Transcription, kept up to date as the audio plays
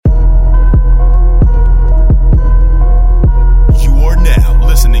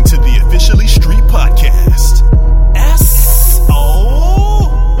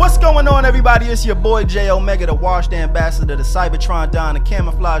everybody, it's your boy J Omega, the washed ambassador, the Cybertron Don, the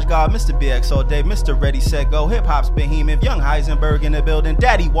camouflage god, Mr. BX all day, Mr. Ready Set Go, hip hop's behemoth, young Heisenberg in the building,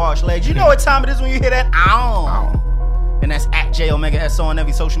 Daddy Wash Legs. You know what time it is when you hear that? Ow. And that's at J Omega SO on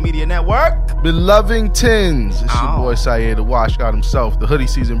every social media network. Beloved tins, it's your boy Syed, the wash god himself, the hoodie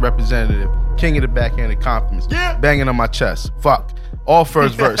season representative, king of the backhanded compliments, banging on my chest. Fuck. All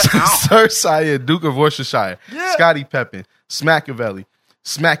first verse. Sir Syed, Duke of Worcestershire, Scotty Peppin, Smackavelli,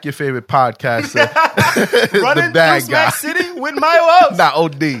 Smack your favorite podcaster. Running the bad through guy. Smack City with my wolves. Nah,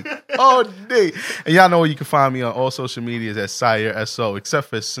 OD. OD. And y'all know where you can find me on all social medias at Sire SO, except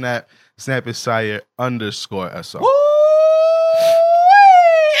for Snap. Snap is Sire _SO. Woo!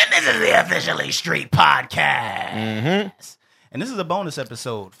 And this is the Officially Street Podcast. Mm-hmm. And this is a bonus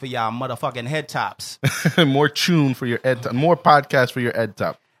episode for y'all motherfucking head tops. More tune for your ed top. More podcast for your ed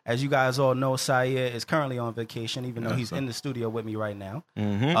top. As you guys all know, Syed is currently on vacation, even though he's in the studio with me right now.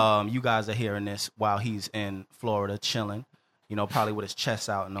 Mm-hmm. You guys are hearing this while he's in Florida chilling, you know, probably with his chest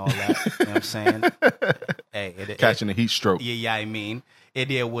out and all that. You know what I'm saying? Hey, catching a heat stroke. Yeah, I mean,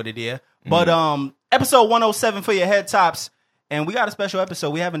 it is what it is. But episode 107 for your head tops, and we got a special episode.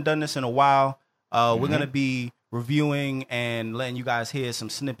 We haven't done this in a while. We're gonna be reviewing and letting you guys hear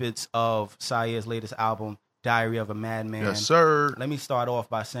some snippets of Syed's latest album, Diary of a Madman. Yes, sir. Let me start off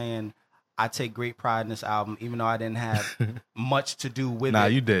by saying I take great pride in this album, even though I didn't have much to do with it. Nah,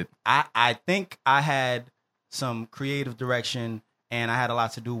 you did. I think I had some creative direction, and I had a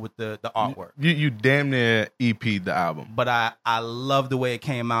lot to do with the artwork. You damn near EP'd the album. But I love the way it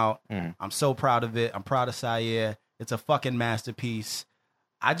came out. I'm so proud of it. I'm proud of Syed. It's a fucking masterpiece.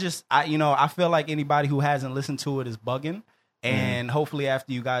 I feel like anybody who hasn't listened to it is bugging. And hopefully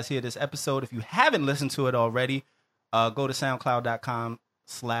after you guys hear this episode, if you haven't listened to it already, go to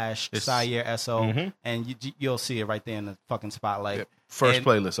soundcloud.com/SyedSO and you'll see it right there in the fucking spotlight. Yep. First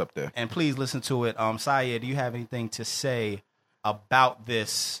playlist up there. And please listen to it. Syed, do you have anything to say about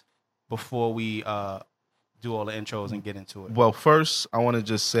this before we do all the intros and get into it? Well, first, I want to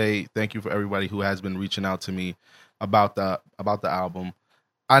just say thank you for everybody who has been reaching out to me about the album.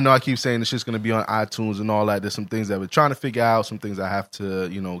 I know I keep saying it's just going to be on iTunes and all that. There's some things that we're trying to figure out, some things I have to,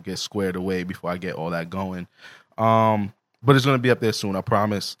 get squared away before I get all that going. But it's going to be up there soon, I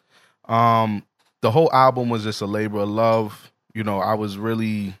promise. The whole album was just a labor of love. I was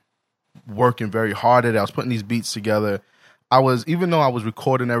really working very hard at it. I was putting these beats together. Even though I was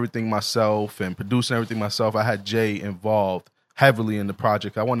recording everything myself and producing everything myself, I had Jay involved heavily in the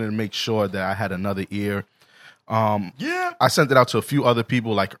project. I wanted to make sure that I had another ear. I sent it out to a few other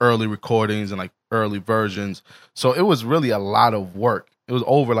people, like early recordings and like early versions. So it was really a lot of work. It was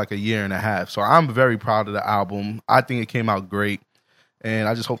over like a year and a half. So I'm very proud of the album. I think it came out great. And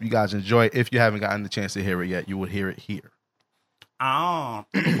I just hope you guys enjoy it. If you haven't gotten the chance to hear it yet, you will hear it here.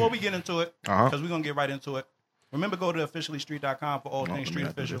 Before we get into it, because we're going to get right into it, remember, go to officiallystreet.com for all things Street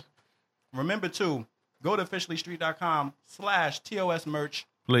Official. Remember, too, go to officiallystreet.com/TOS merch.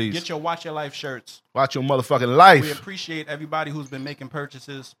 Please. Get your Watch Your Life shirts. Watch your motherfucking life. We appreciate everybody who's been making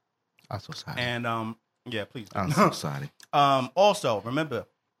purchases. I'm so sorry. And, please. I'm so sorry. Also, remember,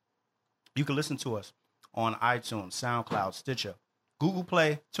 you can listen to us on iTunes, SoundCloud, Stitcher, Google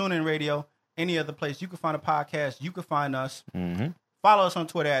Play, TuneIn Radio, any other place. You can find a podcast. You can find us. Follow us on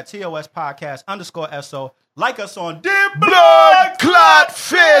Twitter at TOS Podcast _SO. Like us on Dear Blood Clot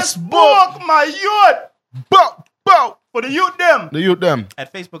Facebook. My youth. Bow. For the youth them.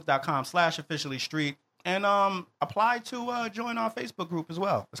 At Facebook.com/officiallystreet. And apply to join our Facebook group as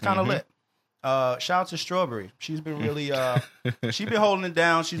well. It's kind of lit. Shout out to Strawberry. She's been really she's been holding it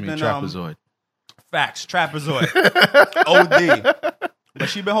down. She's been Trapezoid. Facts, Trapezoid. OD. But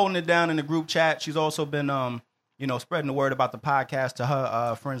she's been holding it down in the group chat. She's also been spreading the word about the podcast to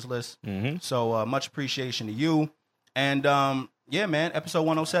her friends list. So much appreciation to you. And yeah, man, episode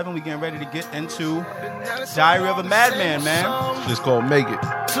 107, we getting ready to get into Diary of a Madman, man. It's called Make It.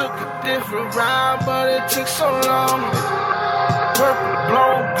 Took a different route, but it took so long. Purple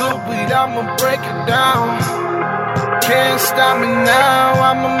blown good weed, I'ma break it down. Can't stop me now,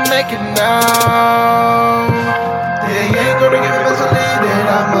 I'ma make it now. Yeah, you ain't gonna give us a lead,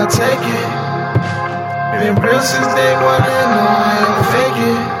 then I'ma take it. Been real since day one, and no, I ain't fake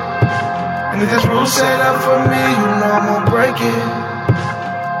it. And if this rule set up for me, I'ma break it.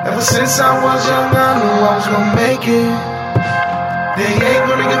 Ever since I was young, I knew I was gonna make it. They ain't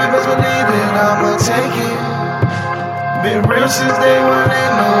gonna give it, best believe it, I'ma take it. Been real since day one,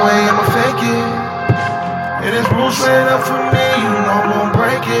 ain't no way I'ma fake it. And this rule set up for me, I'm gonna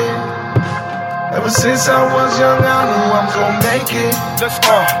break it. Ever since I was young, I knew I'm gonna make it. Let's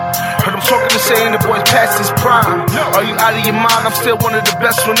go. Heard them talking and saying the boy's past his prime. Are you out of your mind? I'm still one of the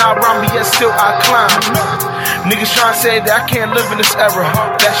best when I rhyme, but yet still I climb. Niggas trying to say that I can't live in this era.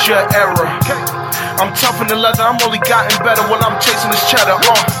 That's your era. I'm tough in the leather, I'm only gotten better while I'm chasing this cheddar.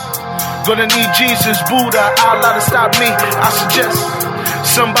 Gonna need Jesus, Buddha, Allah to stop me. I suggest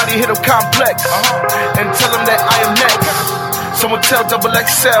somebody hit up Complex and tell them that I am next. Someone tell Double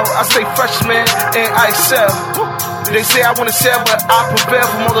XL, I say freshman and I sell. They say I wanna sell, but I prevail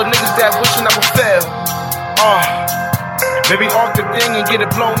from all the niggas that wishing I would fail. Baby, arc the thing and get it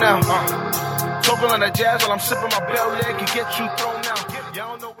blown out. Talking on that jazz while I'm sipping my bell, yeah, can get you thrown out.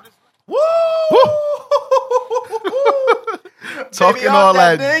 Y'all know what it's like. Woo! Talking all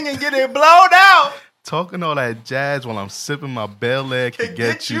that thing and get it blown out. Talking all that jazz while I'm sipping my Bel Air can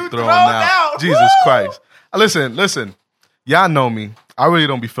get you thrown out. out. Jesus Woo! Christ. Listen. Y'all know me. I really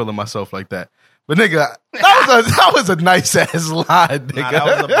don't be feeling myself like that. But nigga, that was a nice ass line, nigga. Nah, that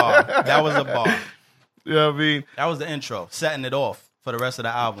was a bar. That was a bar. You know what I mean? That was the intro, setting it off for the rest of the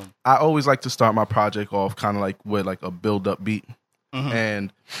album. I always like to start my project off kind of like with like a build-up beat. Mm-hmm.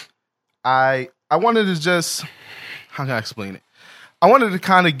 And I wanted to just, how can I explain it? I wanted to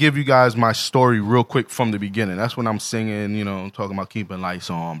kind of give you guys my story real quick from the beginning. That's when I'm singing, you know, talking about keeping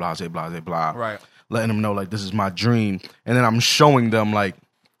lights on, blah, blah, blah, blah. Right. Letting them know, like, this is my dream. And then I'm showing them, like,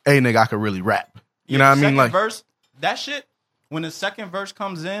 hey, nigga, I could really rap. You know what I mean? Like, verse, that shit, when the second verse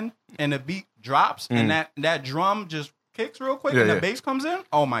comes in and the beat drops and that drum just kicks real quick and the bass comes in,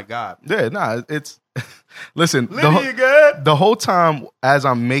 oh, my God. Yeah, nah, it's... Listen, the whole time as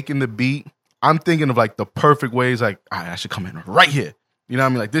I'm making the beat, I'm thinking of, like, the perfect ways, like, all right, I should come in right here. You know what I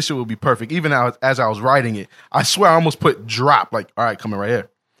mean? Like, this shit would be perfect. Even as I was writing it, I swear I almost put drop, like, all right, coming right here.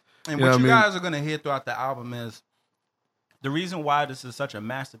 And what you guys are going to hear throughout the album is the reason why this is such a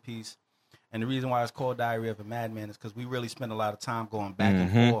masterpiece and the reason why it's called Diary of a Madman is because we really spend a lot of time going back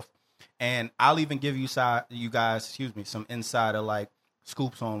and forth. And I'll even give you guys, some insider like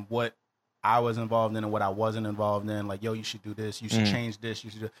scoops on what I was involved in and what I wasn't involved in. Like, yo, you should do this. You should change this.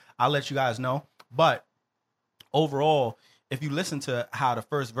 You should do. I'll let you guys know. But overall, if you listen to how the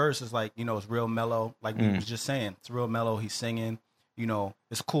first verse is like, you know, it's real mellow. Like we was just saying, it's real mellow. He's singing. You know,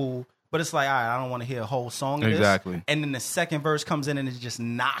 it's cool, but it's like, all right, I don't want to hear a whole song of exactly. this. And then the second verse comes in and it just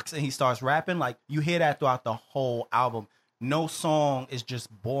knocks and he starts rapping. Like, you hear that throughout the whole album. No song is just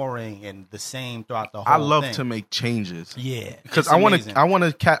boring and the same throughout the whole thing. I love to make changes. Yeah. Because I want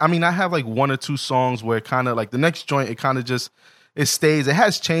to, I mean, I have like one or two songs where kind of like the next joint, it kind of just, it stays. It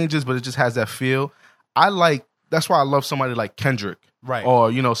has changes, but it just has that feel. That's why I love somebody like Kendrick. Right.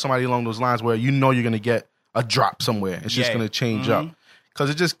 Or, you know, somebody along those lines where you know you're going to get a drop somewhere. It's just going to change up. Because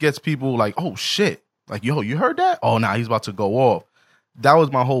it just gets people like, oh, shit. Like, yo, you heard that? Oh, nah, he's about to go off. That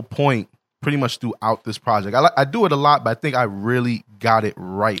was my whole point pretty much throughout this project. I do it a lot, but I think I really got it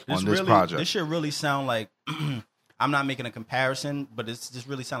right on this project. This should really sound like, I'm not making a comparison, but this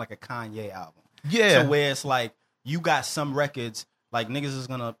really sound like a Kanye album. Yeah. So where it's like, you got some records, like niggas is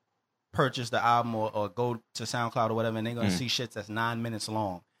going to purchase the album or go to SoundCloud or whatever, and they're going to see shits that's 9 minutes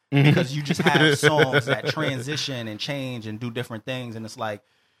long. Because you just have songs that transition and change and do different things. And it's like,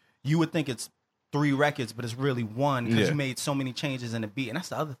 you would think it's 3 records, but it's really one because you made so many changes in the beat. And that's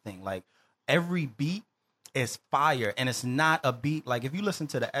the other thing. Like, every beat is fire. And it's not a beat. Like, if you listen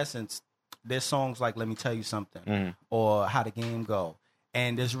to the Essence, there's songs like Let Me Tell You Something or How the Game Go.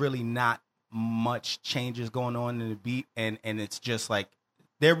 And there's really not much changes going on in the beat. And it's just like,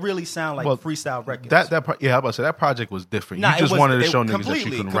 they really sound like freestyle records. That I was about to say that project was different. You just wanted to show niggas that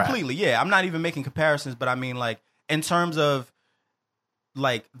you can rap. Completely, yeah. I'm not even making comparisons, but I mean, like, in terms of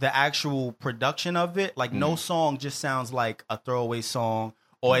like the actual production of it, like no song just sounds like a throwaway song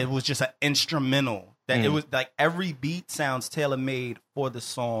or it was just an instrumental. That it was like every beat sounds tailor made for the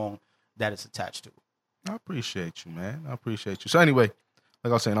song that it's attached to. I appreciate you, man. I appreciate you. So anyway, like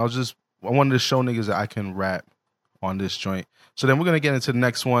I was saying, I wanted to show niggas that I can rap on this joint. So then we're going to get into the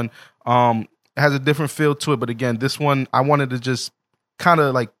next one. It has a different feel to it, but again, this one, I wanted to just kind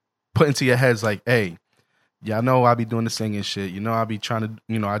of like put into your heads like, hey, y'all know I be doing the singing shit. You know, I be trying to,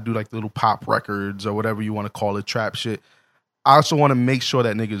 you know, I do like the little pop records or whatever you want to call it, trap shit. I also want to make sure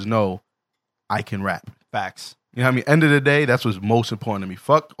that niggas know I can rap. Facts. You know what I mean? End of the day, that's what's most important to me.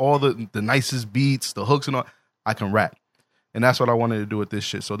 Fuck all the nicest beats, the hooks and all. I can rap. And that's what I wanted to do with this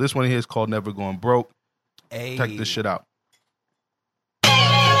shit. So this one here is called Never Going Broke. Hey. Check this shit out.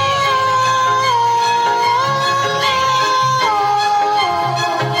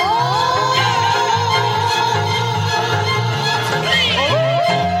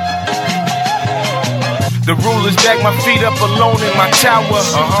 The rule is back, my feet up alone in my tower.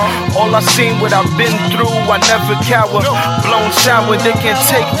 All I seen, what I've been through, I never cower. Blown shower, they can't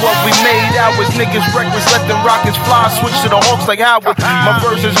take what we made ours. Niggas reckless, let them rockets fly, switch to the Hawks like Howard. My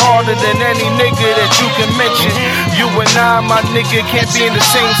verse is harder than any nigga that you can mention. You and I, my nigga, can't be in the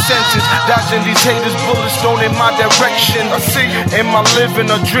same sentence. Dodging these haters, bullets thrown in my direction. Am I living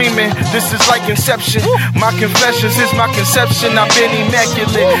or dreaming? This is like Inception. My confessions is my conception. I've been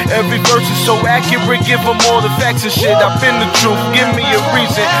immaculate. Every verse is so accurate. Give them all the facts and shit. I've been the truth. Give me a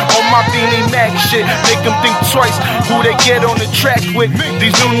reason. On my Beanie Mac shit. Make them think twice who they get on the track with.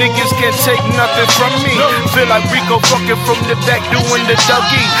 These new niggas can't take nothing from me. Feel like Rico fucking from the back doing the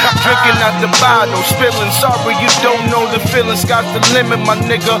Dougie. Drinking out the bottle, spilling. Sorry you don't know the feeling. Sky's the limit, my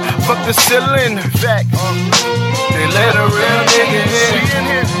nigga. Fuck the ceiling. Facts. They let a real nigga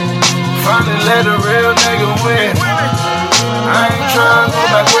in. Finally let a real nigga win. I ain't trying to go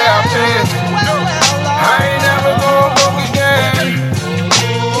back where I've been. I ain't never gonna broke again.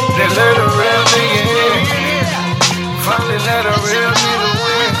 They let a real nigga in. Finally let a real nigga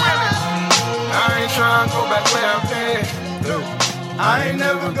win. I ain't trying to go back where I've been. I ain't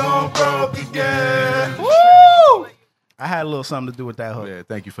never gonna broke again. Woo! I had a little something to do with that hook. Yeah,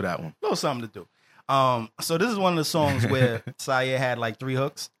 thank you for that one. A little something to do. So this is one of the songs where Saye had like 3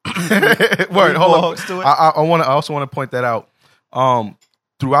 hooks. Word, hold on. Hooks to it. I also want to point that out.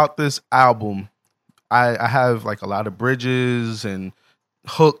 Throughout this album, I have like a lot of bridges and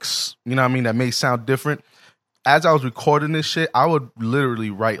hooks, you know what I mean, that may sound different. As I was recording this shit, I would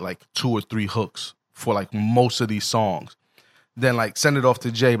literally write like 2 or 3 hooks for like most of these songs. Then like send it off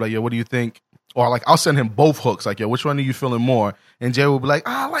to Jay, like, yo, what do you think? Or like I'll send him both hooks, like, yo, which one are you feeling more? And Jay will be like,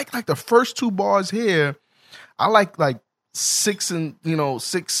 I like the first 2 bars here. I like 6 and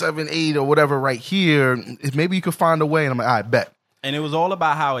 6, 7, 8 or whatever right here. Maybe you could find a way. And I'm like, all right, bet. And it was all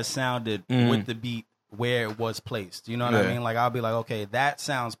about how it sounded with the beat where it was placed. You know what I mean? Like I'll be like, okay, that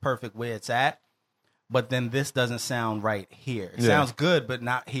sounds perfect where it's at. But then this doesn't sound right here. It sounds good, but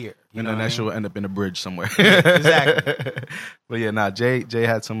not here. And then that shit will end up in a bridge somewhere. Exactly. But yeah, Jay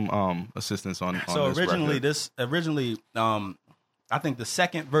had some assistance on so this originally, I think the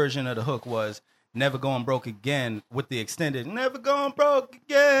second version of the hook was Never Going Broke Again with the extended Never Going Broke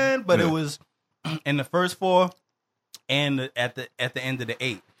Again. But it was in the first 4 and at the end of the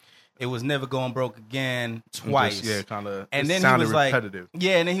 8. It was Never Going Broke Again twice. Just, kind of. And then he was repetitive. And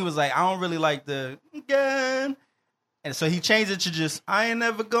then he was like, I don't really like the again. And so he changed it to just, I ain't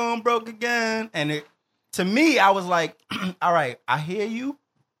never going broke again. And to me, I was like, all right, I hear you.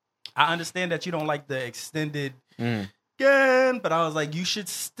 I understand that you don't like the extended again, but I was like, you should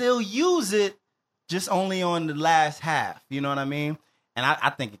still use it, just only on the last half. You know what I mean? And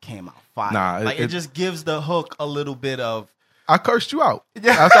I think it came out fire. It just gives the hook a little bit of, I cursed you out.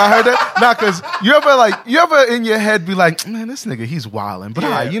 After I heard that. Because you ever in your head be like, man, this nigga, he's wilding. But all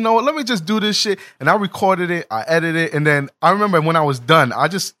right, you know what? Let me just do this shit. And I recorded it. I edited it. And then I remember when I was done, I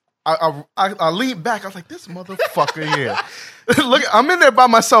leaned back. I was like, this motherfucker here. Look, I'm in there by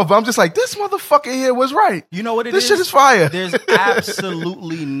myself, but I'm just like, this motherfucker here was right. You know what it this is? This shit is fire. There's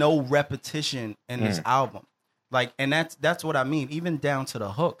absolutely no repetition in this album. Like, and that's what I mean, even down to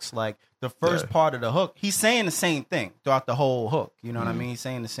the hooks. Like, the first part of the hook, he's saying the same thing throughout the whole hook. You know what I mean? He's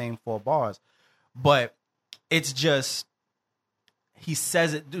saying the same 4 bars. But it's just, he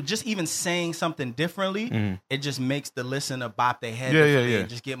says it, just even saying something differently, it just makes the listener bop their head and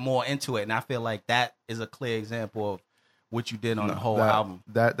just get more into it. And I feel like that is a clear example of what you did on the whole album.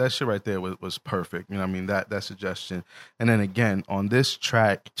 That shit right there was perfect. You know what I mean? That suggestion. And then again, on this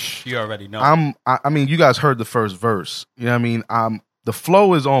track, you already know. I mean, you guys heard the first verse. You know what I mean? The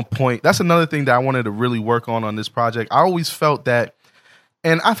flow is on point. That's another thing that I wanted to really work on this project. I always felt that,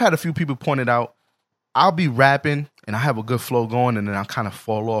 and I've had a few people point it out, I'll be rapping and I have a good flow going and then I'll kind of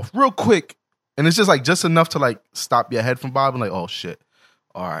fall off real quick. And it's just enough to stop your head from bobbing. Like, oh shit.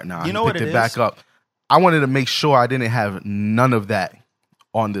 All right, now I picked it back up. I wanted to make sure I didn't have none of that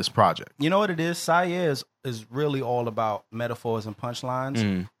on this project. You know what it is? Saye is really all about metaphors and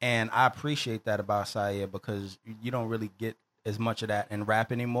punchlines. And I appreciate that about Saye because you don't really get as much of that in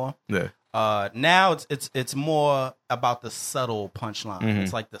rap anymore. Yeah. Now it's more about the subtle punchline.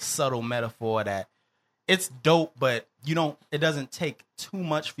 It's like the subtle metaphor that it's dope, but it doesn't take too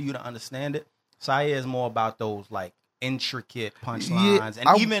much for you to understand it. Saye is more about those like intricate punchlines.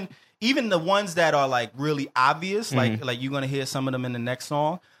 And even the ones that are like really obvious, like you're gonna hear some of them in the next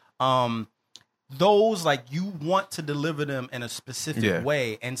song. Those, like, you want to deliver them in a specific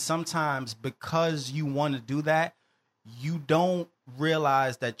way, and sometimes because you want to do that, you don't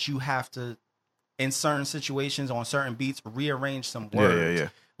realize that you have to, in certain situations on certain beats, rearrange some words.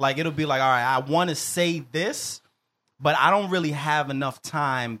 Like it'll be like, all right, I want to say this, but I don't really have enough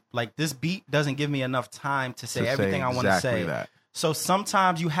time. Like this beat doesn't give me enough time to say everything I want to say. That. So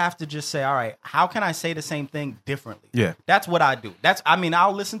sometimes you have to just say, all right, how can I say the same thing differently? Yeah. That's what I do.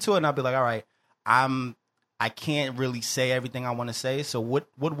 I'll listen to it and I'll be like, all right, I can't really say everything I want to say. So what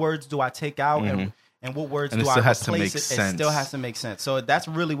words do I take out and what words do I replace? It still has to make sense. So that's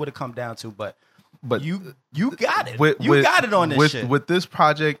really what it comes down to. But you got it. You got it on this shit. With this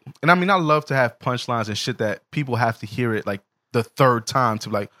project, and I mean, I love to have punchlines and shit that people have to hear it like the third time to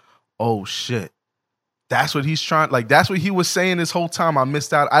be like, oh shit. That's what he's trying. Like that's what he was saying this whole time. I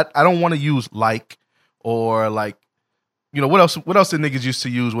missed out. I don't want to use like or like, you know, what else? What else did niggas used to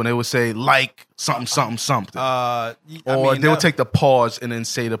use when they would say like something. Or they would take the pause and then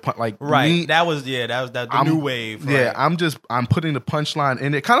say the punch. Like right. That was the new wave. Right? Yeah, I'm putting the punchline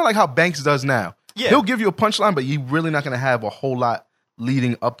in it, kind of like how Banks does now. Yeah, he'll give you a punchline, but you're really not gonna have a whole lot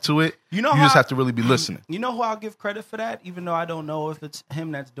leading up to it. You just have to really be listening. You know who I'll give credit for that, even though I don't know if it's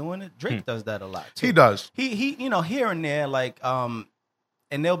him that's doing it. Drake does that a lot too. He does. He you know, here and there, like and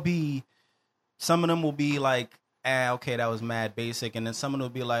there'll be some of them will be like, okay, that was mad basic, and then some of them will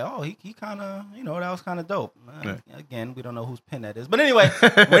be like, oh, he kind of, you know, that was kind of dope. Again, we don't know whose pen that is, but anyway,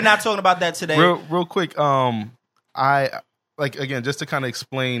 we're not talking about that today. Real quick, I like again just to kind of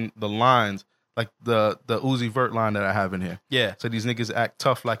explain the lines. Like the Uzi Vert line that I have in here. Yeah. So these niggas act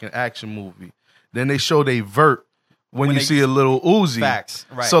tough like an action movie. Then they show they Vert when you see a little Uzi. Facts.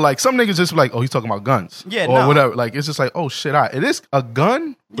 Right. So like some niggas just like, oh, he's talking about guns. Yeah. Or whatever. Like it's just like, oh shit, all right. It is a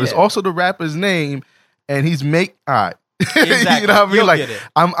gun, but it's also the rapper's name, and he's all right. Exactly. You know what I mean? You'll like get it.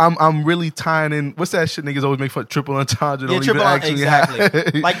 I'm really tying in. What's that shit niggas always make fun of? Triple entendre. Yeah, triple entendre.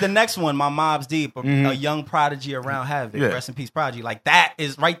 Exactly. Like the next one, My Mob's Deep, a young prodigy around Havoc. Yeah. Rest in peace, Prodigy. Like that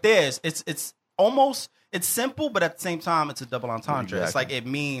is right there. It's almost. It's simple, but at the same time, it's a double entendre. Exactly. It's like it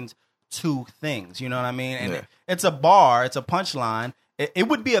means two things. You know what I mean? And it's a bar. It's a punchline. It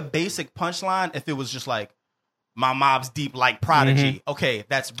would be a basic punchline if it was just like, my mob's deep like Prodigy. Okay,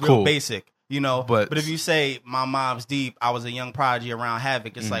 that's real basic. You know? But if you say, my mob's deep, I was a young prodigy around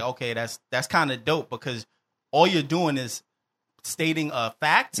Havoc, it's like, okay, that's kind of dope because all you're doing is stating a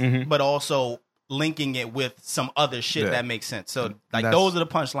fact, but also linking it with some other shit that makes sense. So like those are the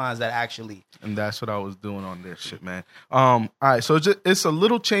punchlines that actually. And that's what I was doing on this shit, man. All right, so it's a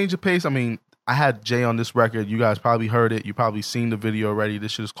little change of pace. I mean, I had Jay on this record. You guys probably heard it. You probably seen the video already.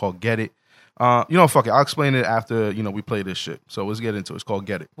 This shit is called Get It. You know, fuck it. I'll explain it after, you know, we play this shit. So let's get into it. It's called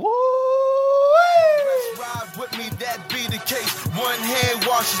Get It. Woo! With me, that be the case. One hand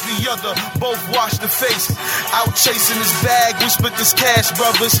washes the other, both wash the face. Out chasing this bag, we split this cash,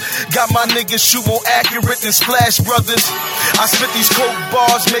 brothers. Got my niggas shoot more accurate than Splash Brothers. I spit these coke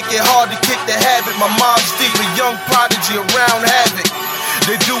bars, make it hard to kick the habit. My mom's deep, a young prodigy around Havoc.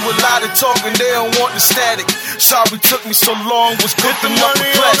 They do a lot of talking, they don't want the static. Sorry took me so long, was cooking up a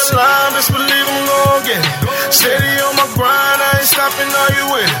classic. On the line, best believe I'm gon' get it. Steady on my grind, I ain't stopping, are you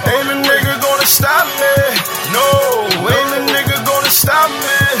with it? Ain't a nigga gonna stop me, no. Ain't a nigga gonna stop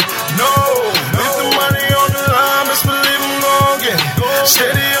me, no. If the money on the line, best believe I'm gon' get it.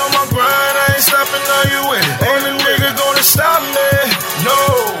 Steady on my grind, I ain't stopping, are you with it? Ain't a nigga gonna stop me, no.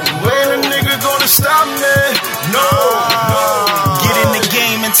 Ain't a nigga gonna stop me, no.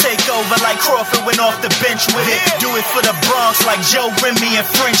 Take over like Crawford went off the bench with it. Do it for the Bronx like Joe Remy and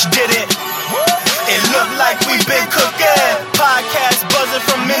French did it. It looked like we been cooking. Podcast buzzing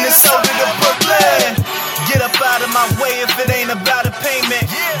from Minnesota to Brooklyn. Get up out of my way if it ain't about a payment.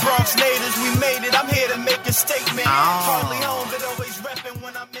 Bronx natives, we made it. I'm here to make a statement. Hardly home, but always repping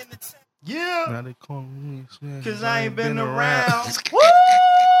when I'm in the town. Yeah. Now they call me cause I ain't been around. Woo!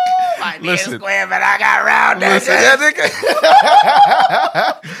 Listen, square, but I got round.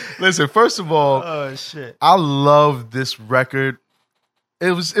 Listen, first of all, oh shit, I love this record.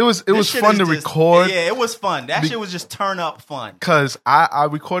 It was fun to record. Yeah, it was fun. That shit was just turn up fun. Cause I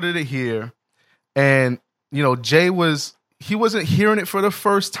recorded it here, and you know Jay he wasn't hearing it for the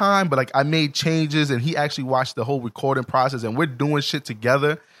first time, but like I made changes, and he actually watched the whole recording process, and we're doing shit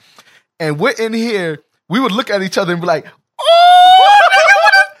together, and we're in here. We would look at each other and be like, "Oh."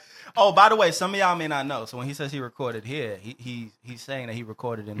 Oh, by the way, some of y'all may not know. So when he says he recorded here, he's saying that he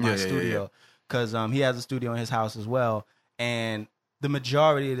recorded in my studio because he has a studio in his house as well, and the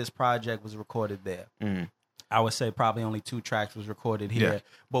majority of this project was recorded there. I would say probably only 2 tracks was recorded here.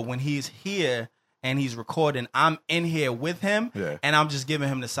 But when he's here and he's recording, I'm in here with him, and I'm just giving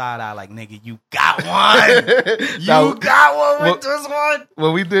him the side eye like, nigga, you got one. Got one with this one.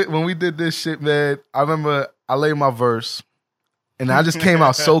 When we did this shit, man, I remember I laid my verse. And I just came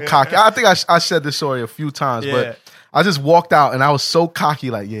out so cocky. I think I said this story a few times, but I just walked out and I was so cocky,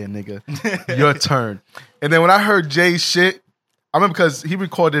 like, yeah, nigga, your turn. And then when I heard Jay's shit, I remember because he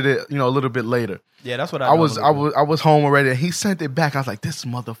recorded it, a little bit later. Yeah, that's what I was home already, and he sent it back. I was like, this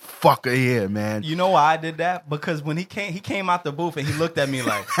motherfucker here, man. You know why I did that? Because when he came out the booth and he looked at me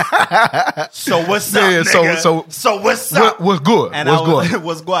like, so what's up, nigga? So what's up? What's good? And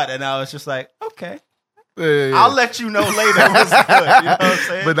what's good? And I was just like, okay. Yeah. I'll let you know later what's good. You know what I'm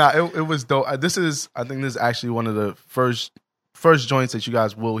saying? But nah, it was dope. I think this is actually one of the first joints that you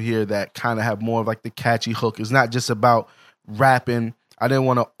guys will hear that kind of have more of like the catchy hook. It's not just about rapping. I didn't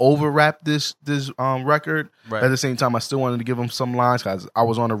want to over rap this record. Right. At the same time, I still wanted to give him some lines because I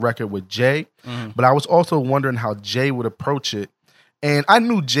was on a record with Jay. Mm-hmm. But I was also wondering how Jay would approach it. And I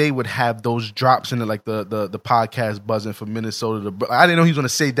knew Jay would have those drops in it, like the podcast buzzing from Minnesota. I didn't know he was going to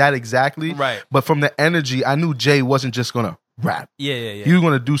say that exactly. Right. But from the energy, I knew Jay wasn't just going to rap. Yeah. He was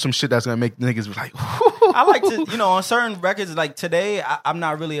going to do some shit that's going to make niggas be like, I like to, on certain records, like today, I'm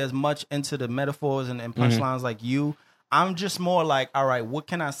not really as much into the metaphors and punchlines like you. I'm just more like, all right, what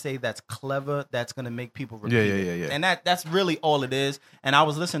can I say that's clever that's going to make people repeat it? Yeah. And that's really all it is. And I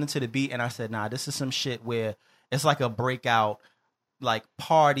was listening to the beat and I said, nah, this is some shit where it's like a breakout, like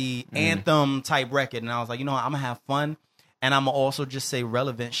party anthem type record. And I was like, I'm going to have fun. And I'm going to also just say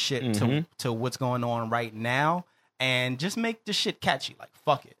relevant shit to what's going on right now. And just make the shit catchy. Like,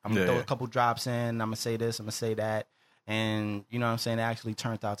 fuck it. I'm going to throw a couple drops in. I'm going to say this. I'm going to say that. And you know what I'm saying? It actually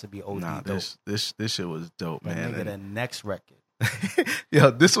turned out to be OD. Nah, this shit was dope, man. Nigga, the next record.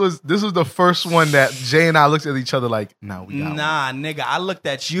 Yo, this was the first one that Jay and I looked at each other like, nah, we got one. Nigga, I looked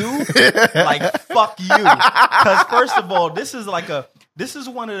at you like, fuck you. Because first of all, this is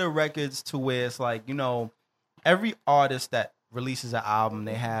one of the records to where it's like, every artist that releases an album,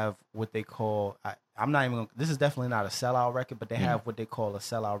 they have what they call, this is definitely not a sellout record, but they have what they call a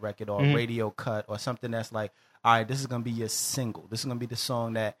sellout record or a radio cut or something that's like, all right, this is going to be your single. This is going to be the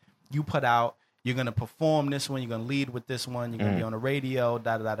song that you put out. You're going to perform this one. You're going to lead with this one. You're going to be on the radio,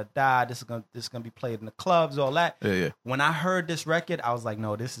 da-da-da-da-da. This is going to be played in the clubs, all that. Yeah. When I heard this record, I was like,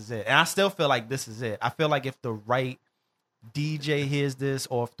 no, this is it. And I still feel like this is it. I feel like if the right DJ hears this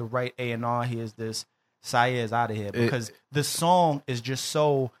or if the right A&R hears this, Syer is out of here. Because the song is just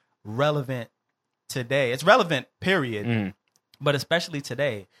so relevant today. It's relevant, period. But especially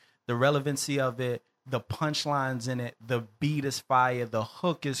today, the relevancy of it, the punchlines in it, the beat is fire, the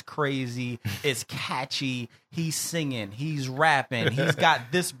hook is crazy, it's catchy, he's singing, he's rapping, he's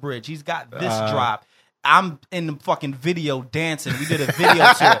got this bridge, he's got this drop. I'm in the fucking video dancing. We did a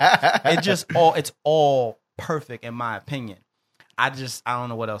video to it. It's all perfect in my opinion. I don't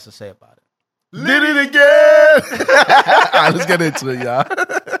know what else to say about it. Did it again. All right, let's get into it, y'all.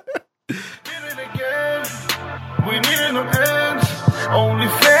 Did it again. We needed no ends. Only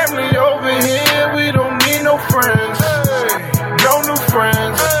family over here. We don't need no friends. No new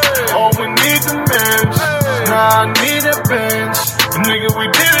friends. All we need the men's. Nah, I need a bench. Nigga,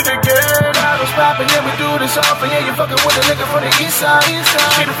 we did it again. I don't stop and yeah, we do this often. Yeah, you fucking with a nigga from the east side.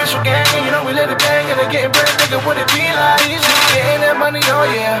 Street official gang, we let it bang. And they getting bread, nigga, what it be like? You getting that money, oh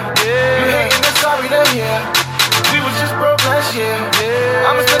yeah. You hating, that's sorry to hear. We was just broke last year.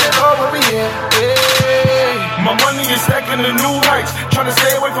 I'ma spend it all when we here. My money is stacking the new heights. Trying to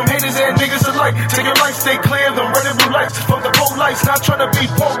stay away from haters and niggas alike. Take your life, stay clear, the red and blue lights. Fuck the pole lights, not trying to be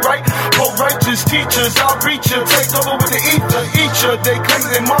poor, right? Poor righteous teachers, I'll reach ya. Take over with the ether, eat ya. They claim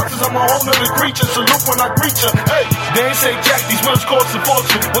they martyrs, I'm a whole nother creature. Salute when I greet ya. Hey, they ain't say jack, these words cost a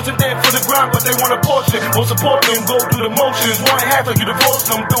fortune. Wasn't there for the grind, but they want a portion. Won't support them, go through the motions. One half like you divorce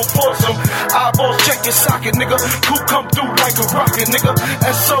them, don't force them. Eyeballs check your socket, nigga. Cool come through like a rocket, nigga.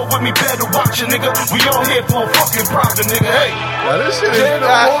 SO with me, better watch ya, nigga. We all here for a fucking profit, nigga. Hey, this shit is when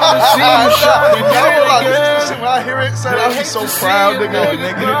I hear it, son, I'll be so proud,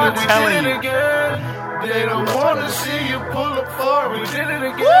 nigga. I'm telling you. They don't want to see you pull up for it. We did it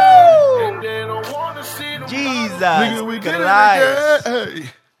again. Woo! And they don't want to see the Jesus, Nigga, we did it again. Hey.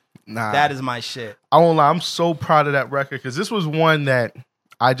 Nah, that is my shit. I won't lie, I'm so proud of that record because this was one that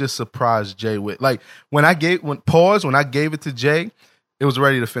I just surprised Jay with. Like when I gave it to Jay, it was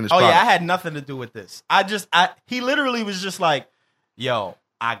ready to finish. Oh yeah, I had nothing to do with this. He literally was just like, "Yo,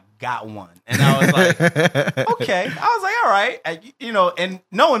 I got one," and I was like, "Okay." I was like, "All right," and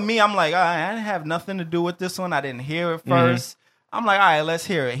knowing me, I'm like, I didn't have nothing to do with this one. I didn't hear it 1st. I'm like, all right, let's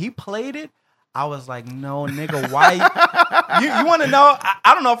hear it. He played it. I was like, no, nigga, why? You want to know?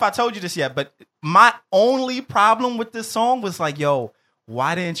 I don't know if I told you this yet, but my only problem with this song was like, yo,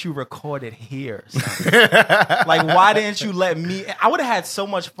 why didn't you record it here? Like, why didn't you let me? I would have had so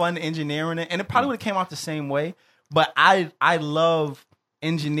much fun engineering it, and it probably would have came out the same way. But I love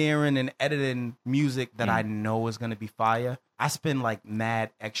engineering and editing music that I know is gonna be fire, I spend like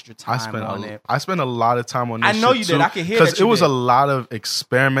mad extra time on it. I spent a lot of time on this. I know shit you too, did. I could hear that because it was did. a lot of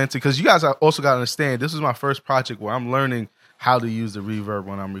experimenting. Because you guys also got to understand, this is my first project where I'm learning how to use the reverb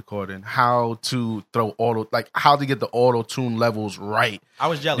when I'm recording, how to throw how to get the auto tune levels right. I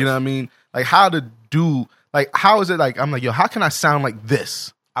was jealous. You know what I mean? Like how to do, like how is it like? I'm like, yo, how can I sound like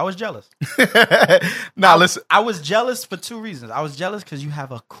this? I was jealous. Listen. I was jealous for two reasons. I was jealous because you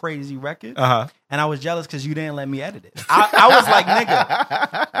have a crazy record, and I was jealous because you didn't let me edit it. I was like,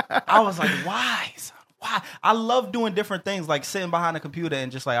 nigga. I was like, why, son? Why? I love doing different things, like sitting behind a computer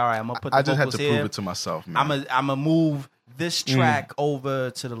and just like, all right, I'm gonna put the I just had vocals to here. prove it to myself, man. I'm gonna move this track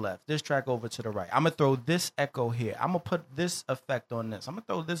over to the left, this track over to the right. I'm gonna throw this echo here. I'm gonna put this effect on this. I'm gonna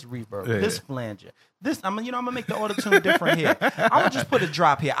throw this reverb, this flanger. I'm gonna make the auto tune different here. I'm gonna just put a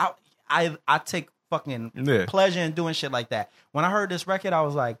drop here. I take fucking pleasure in doing shit like that. When I heard this record, I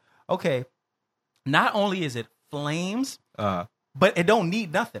was like, okay, not only is it flames, but it don't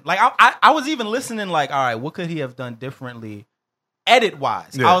need nothing. Like I was even listening, like, all right, what could he have done differently? Edit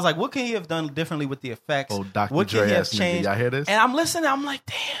wise, I was like, what could he have done differently with the effects? Oh, Dr. What could he have Dre, changed? y'all hear this? And I'm listening, I'm like,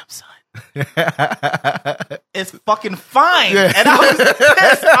 damn, son. It's fucking fine. And I was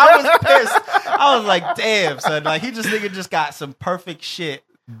pissed. I was like, damn, son. Like nigga just got some perfect shit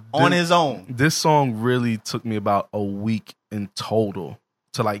on his own. This song really took me about a week in total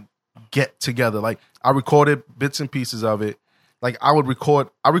to like get together. Like I recorded bits and pieces of it. Like I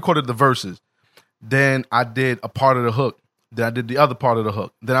recorded the verses. Then I did a part of the hook. Then I did the other part of the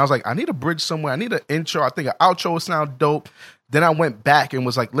hook. Then I was like, I need a bridge somewhere. I need an intro. I think an outro would sound dope. Then I went back and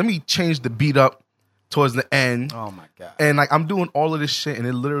was like, let me change the beat up towards the end. Oh my God. And like I'm doing all of this shit, and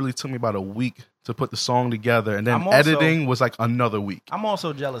it literally took me about a week to put the song together. And then editing was like another week. I'm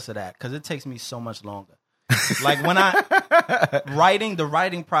also jealous of that because it takes me so much longer. Like when the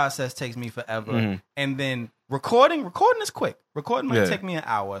writing process takes me forever. And then recording is quick. Recording might take me an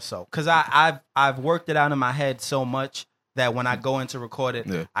hour or so. Because I've worked it out in my head so much that when I go in to record it,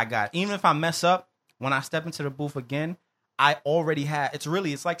 even if I mess up, when I step into the booth again, I already have, it's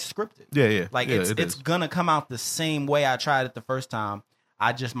like scripted. Yeah. Like it's gonna come out the same way I tried it the first time.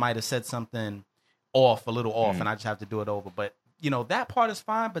 I just might have said something a little off, and I just have to do it over. But that part is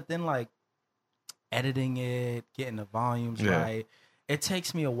fine. But then like editing it, getting the volumes right, it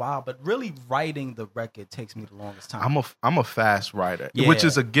takes me a while. But really writing the record takes me the longest time. I'm a fast writer, which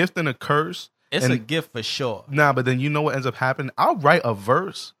is a gift and a curse. It's a gift for sure. Nah, but then you know what ends up happening? I'll write a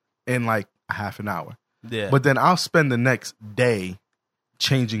verse in like a half an hour. Yeah. But then I'll spend the next day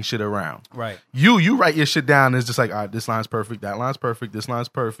changing shit around. Right. You write your shit down and it's just like, all right, this line's perfect, that line's perfect, this line's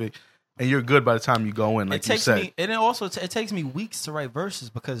perfect. And you're good by the time you go in, like you said. It takes me weeks to write verses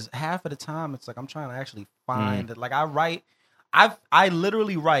because half of the time it's like I'm trying to actually find it. Like I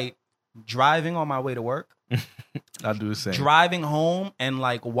literally write driving on my way to work. I do the same. Driving home, and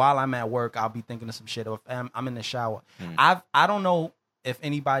like while I'm at work, I'll be thinking of some shit. Or if I'm in the shower. I don't know if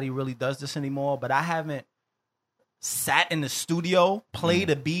anybody really does this anymore, but I haven't sat in the studio, played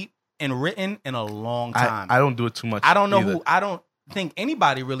a beat, and written in a long time. I don't do it too much. I don't know I don't think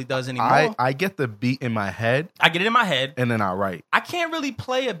anybody really does anymore. I get the beat in my head. I get it in my head, and then I write. I can't really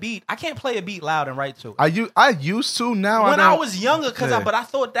play a beat. I can't play a beat loud and write to it. I used to. Now when I was younger, but I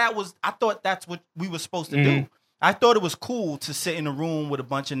thought that's what we were supposed to do. I thought it was cool to sit in a room with a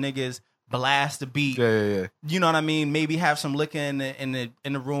bunch of niggas, blast the beat. Yeah. You know what I mean? Maybe have some liquor in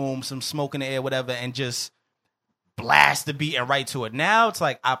the room, some smoke in the air, whatever, and just blast the beat and write to it. Now it's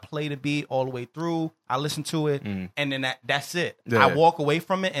like I play the beat all the way through. I listen to it, and then that's it. Yeah. I walk away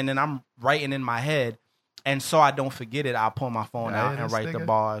from it, and then I'm writing in my head. And so I don't forget it, I'll pull my phone out and write the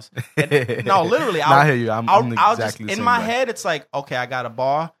bars. No, literally. I hear you. I'm I'll exactly just, in my head, it's like, okay, I got a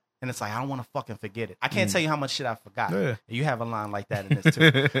bar. And it's like, I don't want to fucking forget it. I can't tell you how much shit I forgot. Yeah. You have a line like that in this too.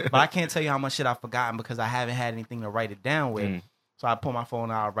 But I can't tell you how much shit I've forgotten because I haven't had anything to write it down with. So I pull my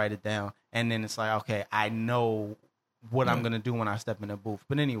phone out, I write it down. And then it's like, okay, I know what I'm going to do when I step in the booth.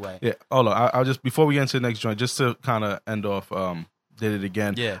 But anyway. Yeah, hold on. I'll just, before we get into the next joint, just to kind of end off, Did It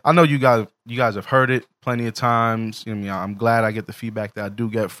Again. Yeah. I know you guys have heard it plenty of times. You know what I mean? I'm glad I get the feedback that I do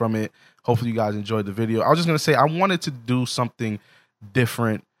get from it. Hopefully you guys enjoyed the video. I was just going to say, I wanted to do something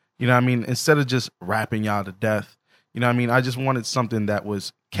different. You know what I mean? Instead of just rapping y'all to death, you know what I mean? I just wanted something that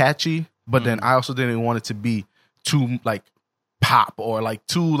was catchy, but then I also didn't want it to be too like pop or like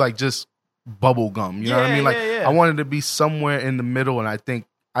too like just bubble gum. You know what I mean? Like I wanted to be somewhere in the middle, and I think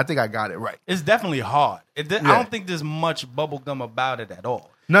I got it right. It's definitely hard. I don't think there's much bubble gum about it at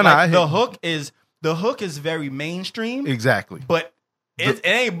all. No, the hook is very mainstream. Exactly. But it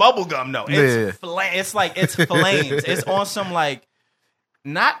ain't bubble gum though. It's like it's flames. It's on some like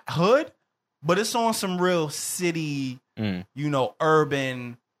not hood, but it's on some real city,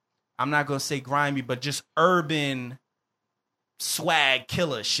 urban. I'm not gonna say grimy, but just urban swag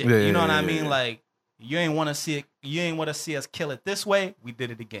killer shit. Yeah, you know what I mean? yeah. Like you ain't want to see it. You ain't want to see us kill it this way. We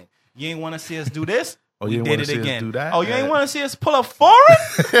did it again. You ain't want to see us do this. Oh, we you did didn't it want to see again. us do that? Oh, you ain't want to see us pull up foreign?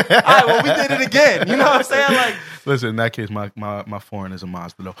 All right, well, we did it again. You know what I'm saying? Like, listen, in that case, my foreign is a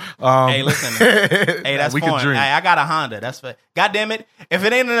monster though. Hey, listen, hey, that's we foreign. could dream. Hey, I got a Honda. That's for. God damn it! If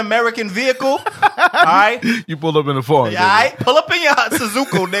it ain't an American vehicle, all right, You pulled up in the foreign. all right, pull up in your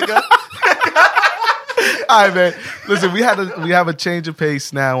Suzuki, nigga. All right, man. Listen, we have a change of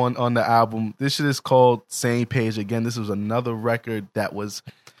pace now on the album. This shit is called Same Page. Again, this was another record that was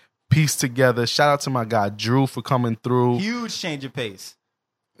pieced together. Shout out to my guy Drew for coming through. Huge change of pace.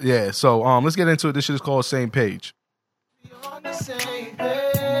 Yeah, so let's get into it. This shit is called Same Page. On the same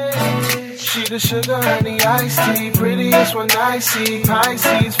page. She the sugar, honey, iced tea. Prettiest one I see.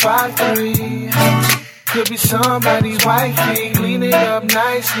 Pisces 5'3". Could be somebody's wifey. Clean it up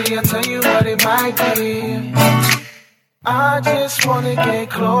nicely. I'll tell you what it might be. I just wanna get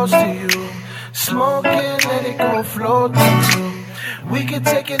close to you. Smoke it, let it go flow through you. We can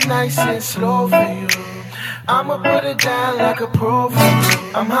take it nice and slow for you. I'ma put it down like a pro for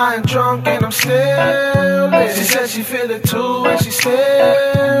you. I'm high and drunk and I'm still lit. She said she feel it too and she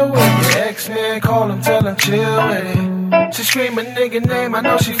still with it. Ex-man, call him, tell him chill with it. She scream a nigga name, I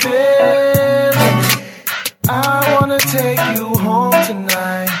know she feel it. I wanna take you home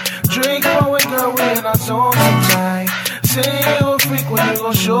tonight. Drink for it, girl, we in our zone tonight. Say you a freak when you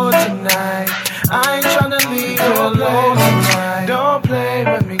go short tonight. I ain't tryna leave you alone tonight. Don't play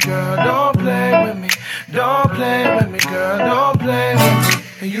with me, girl, don't play with me. Don't play with me, girl, don't play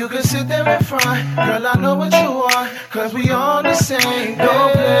with me. You can sit there in front, girl, I know what you want, cause we on the same.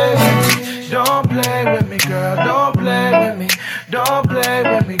 Don't play with me, don't play with me, girl, don't play with me. Don't play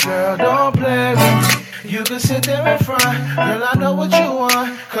with me, girl, don't play with me. You can sit there in front, girl, I know what you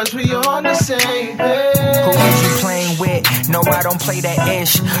want, cause we on the same page. Who is you playing with? No, I don't play that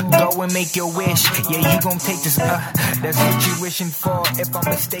ish. Go and make your wish. Yeah, you gon' take this, that's what you wishing for. If I'm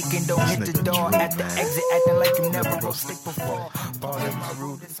mistaken, don't hit the door. At the exit, acting like you never wrote stick before. Pardon my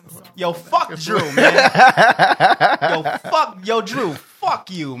rude. Yo, fuck Drew, man. Yo, Drew, fuck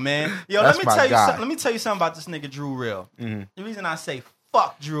you, man. Yo, That's let me my tell you guy. something. Let me tell you something about this nigga Drew Real. The reason I say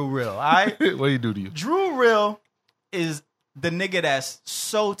fuck Drew Real, all right? What do you do to you? Drew Real is the nigga that's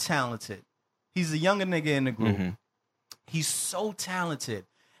so talented. He's a younger nigga in the group. He's so talented.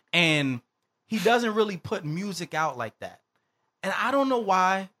 And he doesn't really put music out like that. And I don't know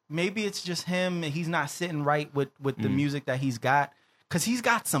why. Maybe it's just him and he's not sitting right with the music that he's got. Because he's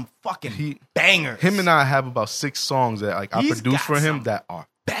got some fucking bangers. Him and I have about 6 songs that I produced got for him some that are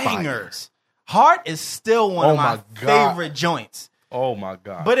bangers. Heart is still one of my favorite joints. Oh my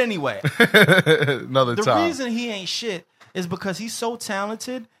God. But anyway, another the time. reason he ain't shit is because he's so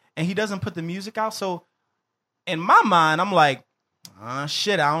talented and he doesn't put the music out. So in my mind, I'm like,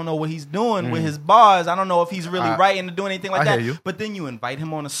 shit, I don't know what he's doing with his bars. I don't know if he's really writing or doing anything like that. Hear you. But then you invite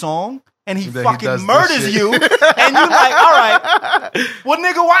him on a song and he then fucking does murders this shit. you. And you like, all right, well,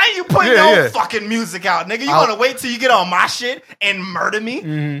 nigga, why ain't you putting your own fucking music out, nigga? You want to wait till you get on my shit and murder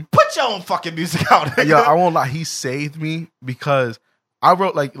me? Put your own fucking music out, nigga. Yo, I won't lie. He saved me because I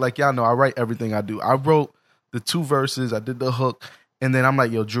wrote, like y'all know, I write everything I do. I wrote the 2 verses. I did the hook. And then I'm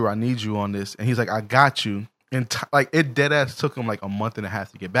like, yo, Drew, I need you on this. And he's like, I got you. And it dead ass took him like a month and a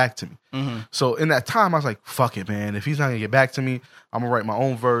half to get back to me. So in that time, I was like, fuck it, man. If he's not going to get back to me, I'm going to write my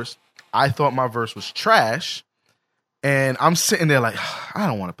own verse. I thought my verse was trash. And I'm sitting there like, I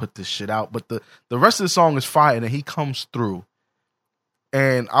don't want to put this shit out. But the rest of the song is fire. And then he comes through.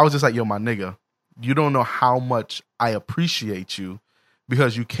 And I was just like, yo, my nigga, you don't know how much I appreciate you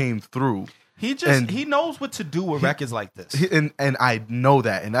because you came through. He knows what to do with records like this. And I know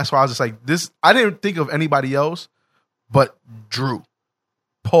that. And that's why I was just like, this. I didn't think of anybody else but Drew.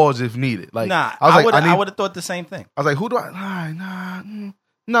 Pause if needed. Like, nah, I would have thought the same thing. I was like, who do I?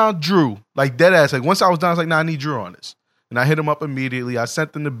 Nah, Drew. Like, dead ass. Like, once I was done, I was like, nah, I need Drew on this. And I hit him up immediately. I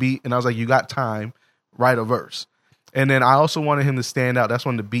sent him the beat, and I was like, you got time, write a verse. And then I also wanted him to stand out. That's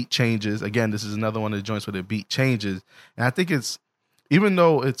when the beat changes. Again, this is another one of the joints where the beat changes. And I think it's, even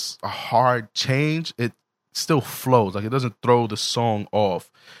though it's a hard change, it still flows. Like, it doesn't throw the song off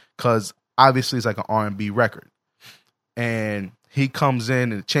because obviously it's like an R&B record. And he comes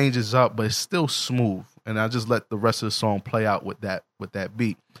in and it changes up, but it's still smooth. And I just let the rest of the song play out with that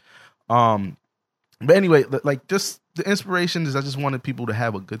beat. But anyway, like, just the inspiration is I just wanted people to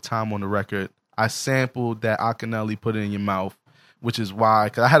have a good time on the record. I sampled that Akinelli Put It In Your Mouth, which is why,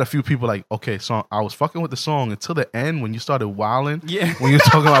 because I had a few people like, okay, so I was fucking with the song until the end when you started wilding. Yeah. When you're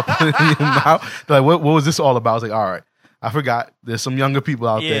talking about putting it in your mouth. They're like, what was this all about? I was like, all right, I forgot. There's some younger people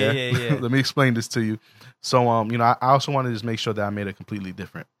out there. Yeah. Let me explain this to you. So, you know, I also wanted to just make sure that I made a completely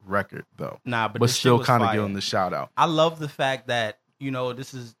different record, though. Nah, but this still shit was kind of fire. giving the shout out I love the fact that, you know,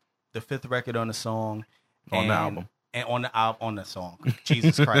 this is the 5th record on the song. on the album. And on the song.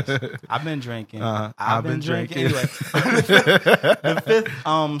 Jesus Christ. I've been drinking. I've been drinking. Anyway, the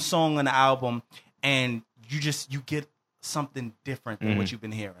 5th song on the album, and you get something different than what you've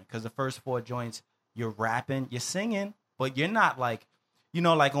been hearing. Because the first 4 joints, you're rapping, you're singing, but you're not like, you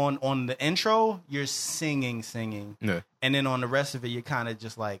know, like on the intro, you're singing. Yeah. And then on the rest of it, you're kind of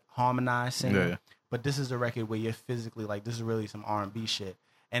just like harmonized singing. Yeah. But this is a record where you're physically like, this is really some R&B shit.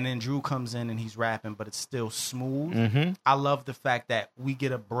 And then Drew comes in and he's rapping, but it's still smooth. Mm-hmm. I love the fact that we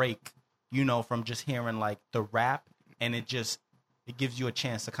get a break, you know, from just hearing like the rap, and it gives you a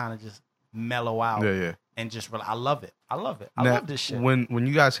chance to kind of just mellow out. Yeah. And just I love it. I love Now, love this shit. When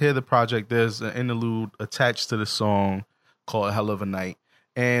you guys hear the project, there's an interlude attached to the song called "A Hell of a Night,"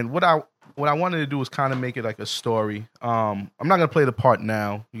 and what I wanted to do was kind of make it like a story. I'm not gonna play the part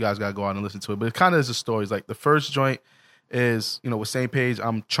now. You guys gotta go out and listen to it, but it kind of is a story. It's like the first joint is, you know, with Same Page,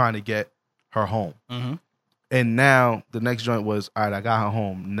 I'm trying to get her home. Mm-hmm. And now the next joint was, all right, I got her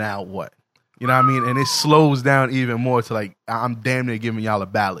home. Now what? You know what I mean? And it slows down even more to like, I'm damn near giving y'all a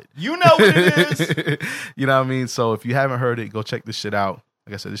ballad. You know what it is. You know what I mean? So if you haven't heard it, go check this shit out.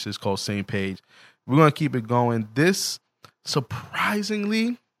 Like I said, this is called Same Page. We're going to keep it going. This,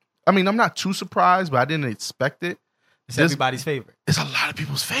 surprisingly, I mean, I'm not too surprised, but I didn't expect it. It's everybody's favorite. It's a lot of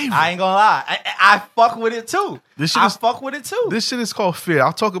people's favorite. I ain't gonna lie. I fuck with it too. Fuck with it too. This shit is called Fear.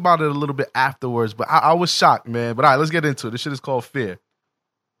 I'll talk about it a little bit afterwards, but I was shocked, man. But all right, let's get into it. This shit is called Fear.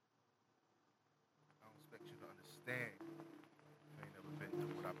 I don't expect you to understand. You ain't never been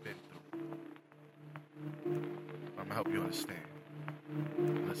through what I've been through. I'm gonna help you understand.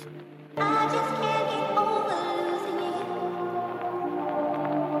 Listen. I just can't get over losing you.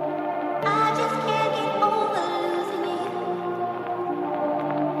 I just can't get over losing you.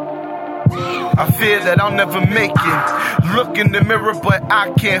 I fear that I'll never make it. Look in the mirror, but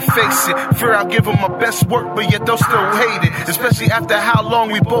I can't face it. Fear I'll give them my best work, but yet they'll still hate it. Especially after how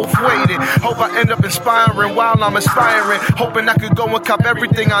long we both waited. Hope I end up inspiring while I'm aspiring. Hoping I could go and cop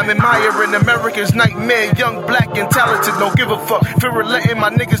everything I'm admiring. America's nightmare, young, black, and talented. Don't give a fuck. Fear of letting my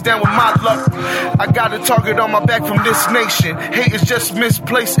niggas down with my luck. I got a target on my back from this nation. Hate is just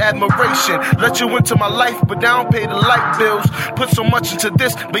misplaced admiration. Let you into my life, but I don't pay the light bills. Put so much into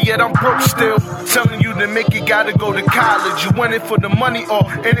this, but yet I'm broke still. Telling you to make it, gotta go to college. You want it for the money or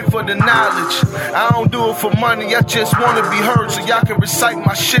in it for the knowledge. I don't do it for money, I just wanna be heard. So y'all can recite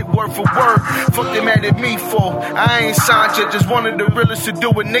my shit word for word. Fuck they mad at me for. I ain't signed yet, just one of the realest to do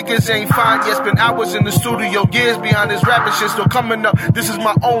it. Niggas ain't fine yet. Spent hours in the studio, years behind this rapping shit. Still coming up, this is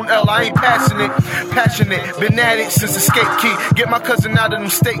my own L. I ain't passing it. Passionate, been at it since the skate key. Get my cousin out of them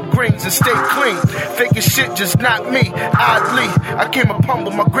state greens and stay clean. Faking shit just not me. Oddly, I came up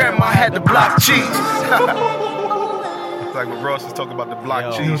humble, my grandma had the block cheese. Like when Ross was talking about the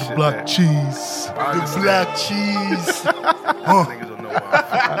block cheese shit. Block cheese. The black cheese. Niggas don't know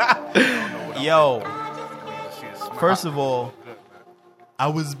why. Yo, first of all, I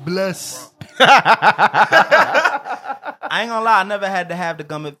was blessed. I ain't gonna lie, I never had to have the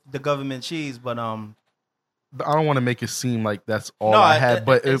government cheese, but I don't want to make it seem like that's all No, I had,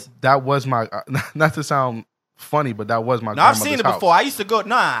 but that was my, not to sound funny, but that was my no, I've grandmother's seen it house. before. I used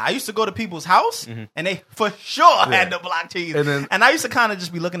to go to people's house, and they for sure had the block cheese. And I used to kind of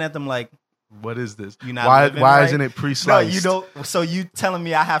just be looking at them like, what is this? You not why living right? isn't it pre-sliced? No, you don't. So you telling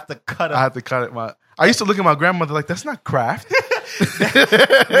me I have to cut it? I have to cut it. I used to look at my grandmother like, that's not craft.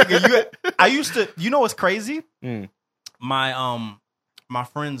 Nigga, I used to. You know what's crazy? Mm. My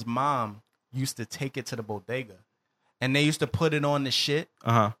friend's mom used to take it to the bodega, and they used to put it on the shit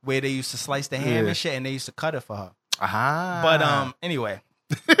where they used to slice the ham and shit, and they used to cut it for her. But anyway.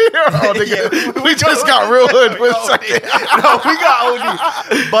 We just got real hood for a second. No, we got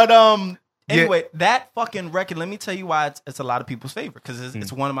OD. But anyway, that fucking record, let me tell you why it's a lot of people's favorite, because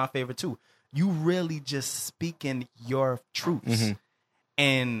it's one of my favorite too. You really just speaking your truths.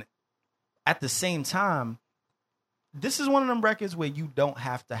 And at the same time, this is one of them records where you don't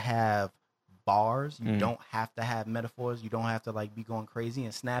have to have bars, you don't have to have metaphors, you don't have to like be going crazy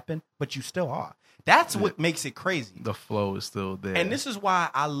and snapping, but you still are. That's what makes it crazy. The flow is still there. And this is why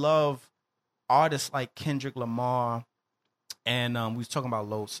I love artists like Kendrick Lamar, and we was talking about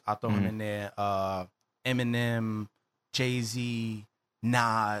Los, I throw him in there, Eminem, Jay-Z,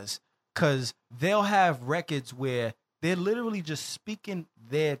 Nas, because they'll have records where they're literally just speaking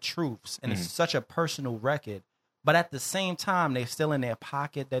their truths, and it's such a personal record. But at the same time, they're still in their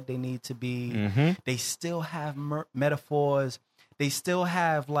pocket that they need to be. They still have metaphors. They still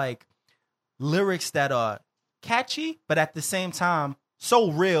have like lyrics that are catchy, but at the same time,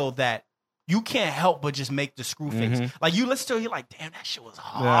 so real that you can't help but just make the screw face. Like you listen to it, you're like, damn, that shit was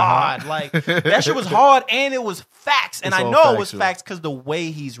hard. Like that shit was hard, and it was facts. And I know it was facts because the way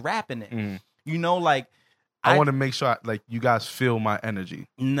he's rapping it. You know, like I want to make sure like you guys feel my energy.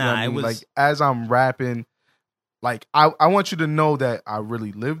 Nah, you know what I mean? it was like as I'm rapping, like I want you to know that I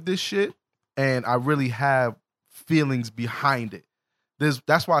really live this shit and I really have feelings behind it.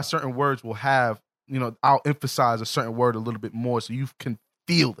 That's why certain words will have, you know, I'll emphasize a certain word a little bit more so you can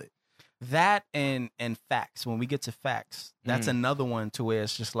feel it. That and facts. When we get to facts, that's another one to where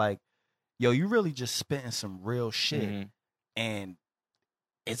it's just like, yo, you really just spitting some real shit, and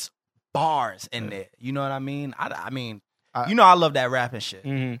it's bars in there. You know what I mean? I mean, you know, I love that rapping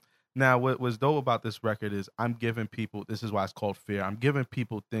shit. Now, what was dope about this record is I'm giving people. This is why it's called Fear. I'm giving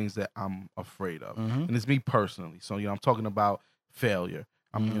people things that I'm afraid of, and it's me personally. So you know, I'm talking about failure.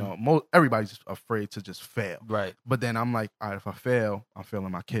 I'm, you know, everybody's afraid to just fail. Right. But then I'm like, all right, if I fail, I'm failing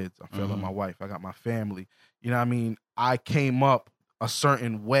my kids. I'm failing my wife. I got my family. You know what I mean? I came up a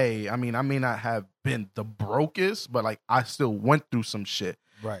certain way. I mean, I may not have been the brokest, but like I still went through some shit.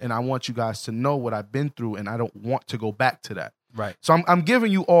 Right. And I want you guys to know what I've been through, and I don't want to go back to that. Right. So I'm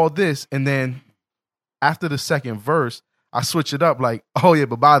giving you all this, and then after the second verse, I switch it up like, oh yeah,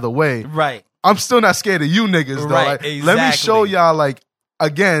 but by the way, right, I'm still not scared of you niggas though. Right, Like, exactly. Let me show y'all like,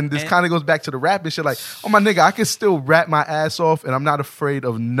 again, this kind of goes back to the rapping shit. Like, oh my nigga, I can still rap my ass off, and I'm not afraid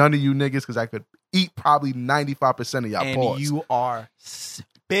of none of you niggas because I could eat probably 95% of y'all. And pause. you are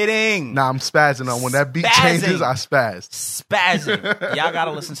spitting. Nah, I'm spazzing on when that beat changes. I spaz. Spazzing. Y'all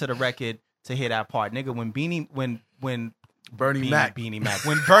gotta listen to the record to hear that part, nigga. When Bernie Mac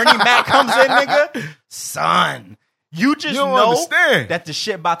comes in, nigga, son, you just know understand that the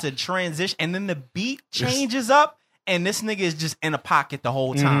shit about to transition, and then the beat changes up. And this nigga is just in a pocket the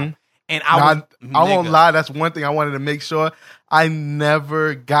whole time. And I won't lie. That's one thing I wanted to make sure. I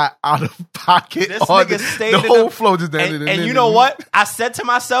never got out of pocket. This nigga stayed the whole flow just and you know what? I said to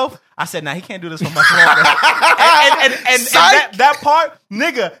myself, nah, he can't do this for much longer. and that part,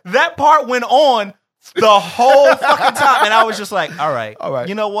 nigga, that part went on the whole fucking time. And I was just like, all right.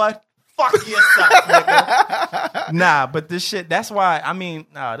 You know what? Fuck yourself, nigga. Nah, but this shit, that's why, I mean,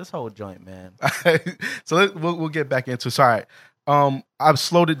 this whole joint, man. So we'll get back into it. Sorry. I've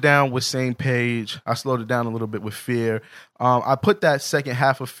slowed it down with Same Page. I slowed it down a little bit with Fear. I put that second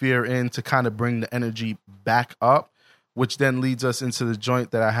half of Fear in to kind of bring the energy back up, which then leads us into the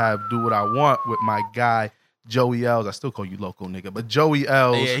joint that I have Do What I Want with my guy, Joey L's. I still call you loco, nigga, but Joey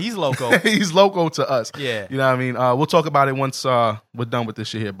L's. Yeah, he's loco. He's loco to us. Yeah. You know what I mean? We'll talk about it once we're done with this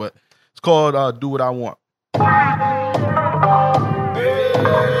shit here, but it's called Do What I Want.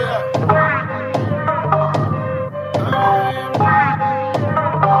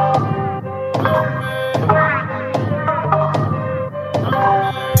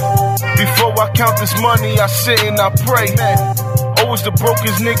 Before I count this money, I sit and I pray. Always the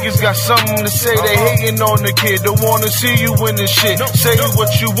brokest niggas got something to say. They hating on the kid, don't wanna see you in this shit. Say what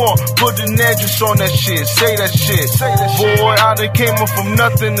you want, put an address on that shit. Say that shit. Boy, I done came up from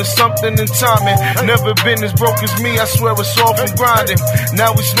nothing to something in timing. Never been as broke as me, I swear it's all from grinding.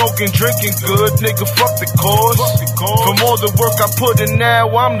 Now we smoking, drinking good, nigga, fuck the cause. From all the work I put in now,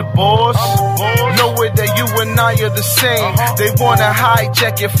 I'm the boss. No way that you and I are the same. They wanna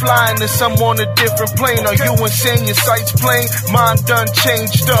hijack you, flying to some on a different plane. Are you insane? Your sight's plain, mine done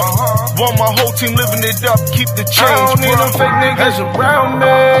changed up. Want my whole team living it up, keep the change. I don't need them fake niggas around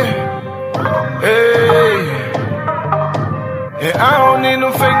me. Hey. Yeah, I don't need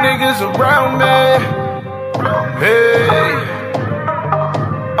them fake niggas around me. Hey.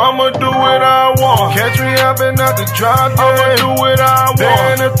 I'ma do what I want. Catch me hopping out the drop, yeah. I'ma do what I want.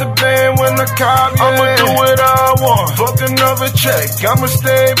 Band up the band when I cop, yeah. I'ma do what I want. Fuck another check, I'ma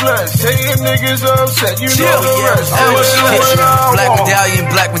stay blessed. Hating niggas upset, you know the rest. I'ma do what I Black want. medallion,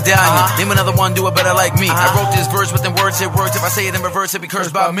 black medallion. Name another one, do it better like me. I wrote this verse with them words, it works. If I say it in reverse, it be cursed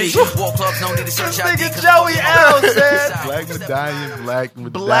by me. Wall clubs, no need to search out. Nigga Joey L said, Black medallion,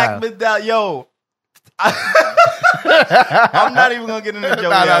 black medallion. Yo. I'm not even gonna get into Joey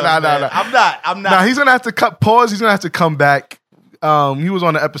L's, man. I'm not. Nah, he's gonna have to pause. He's gonna have to come back. He was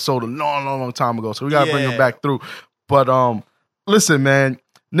on the episode a long time ago, so we gotta bring him back through. But listen, man,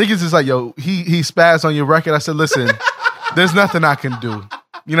 niggas is like, yo, he spazzed on your record. I said, listen, there's nothing I can do.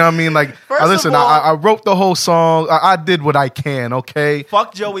 You know what I mean? Like, First of listen, all- I wrote the whole song. I did what I can, okay?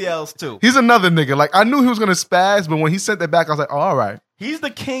 Fuck Joey L's too. He's another nigga. Like, I knew he was going to spaz, but when he sent that back, I was like, oh, all right. He's the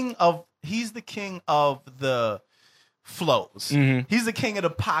king of the flows. He's the king of the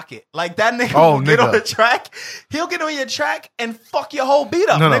pocket. Like that nigga will get on the track. He'll get on your track and fuck your whole beat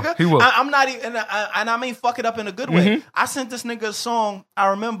up, nigga. No, he will. I'm not even, and I mean fuck it up in a good way. I sent this nigga a song, I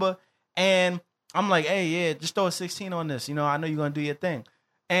remember, and I'm like, hey, yeah, just throw a 16 on this. You know, I know you're gonna do your thing.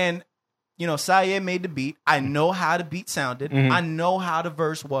 And you know, Syed made the beat. I know how the beat sounded. I know how the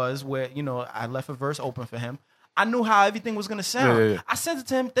verse was, where, you know, I left a verse open for him. I knew how everything was gonna sound. I sent it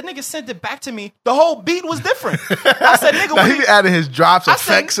to him. The nigga sent it back to me. The whole beat was different. I said, nigga, now, he be adding his drops,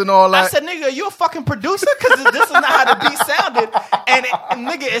 effects, and all that. I said, nigga, you a fucking producer? Because this is not how the beat sounded. And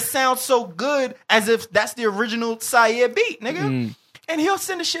nigga, it sounds so good as if that's the original Syed beat, nigga. And he'll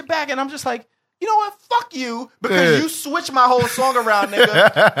send the shit back, and I'm just like, you know what? Fuck you, because you switched my whole song around,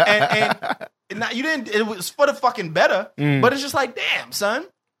 nigga. And not, you didn't. It was for the fucking better, but it's just like, damn, son.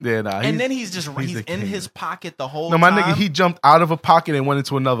 Yeah, nah. And then he's in his pocket the whole time. No, my nigga, he jumped out of a pocket and went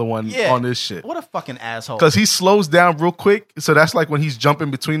into another one on this shit. What a fucking asshole. Because he slows down real quick. So that's like when he's jumping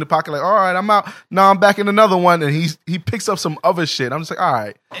between the pocket, like, all right, I'm out. Now I'm back in another one. And he picks up some other shit. I'm just like, all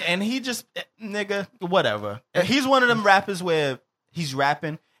right. And he just, nigga, whatever. He's one of them rappers where he's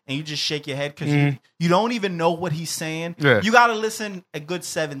rapping and you just shake your head because you don't even know what he's saying. Yeah. You got to listen a good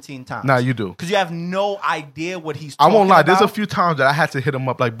 17 times. Nah, you do. Because you have no idea what he's talking about. I won't lie. There's a few times that I had to hit him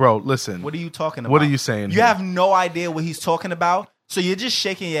up like, bro, listen. What are you talking about? What are you saying? You have no idea what he's talking about. So you're just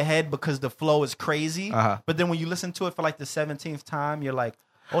shaking your head because the flow is crazy. But then when you listen to it for like the 17th time, you're like,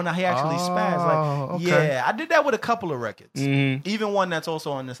 oh, now he actually spazzed. Like, yeah, I did that with a couple of records. Even one that's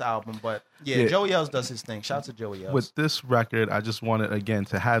also on this album. But yeah, Joey L's does his thing. Shout out to Joey L's. With this record, I just wanted, again,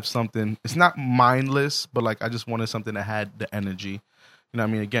 to have something. It's not mindless, but like I just wanted something that had the energy. You know what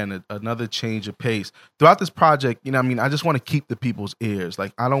I mean? Again, another change of pace. Throughout this project, you know what I mean? I just want to keep the people's ears.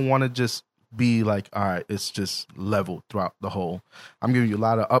 Like, I don't want to just be like, all right, it's just level throughout the whole. I'm giving you a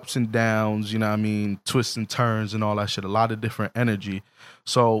lot of ups and downs, you know what I mean? Twists and turns and all that shit. A lot of different energy.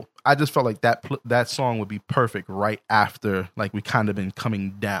 So I just felt like that song would be perfect right after, like, we kind of been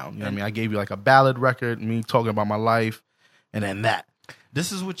coming down. You know what I mean? I gave you like a ballad record, me talking about my life, and then that.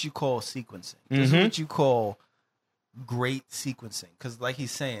 This is what you call sequencing. This is what you call great sequencing. Because like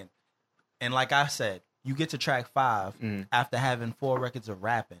he's saying, and like I said, you get to track 5 after having 4 records of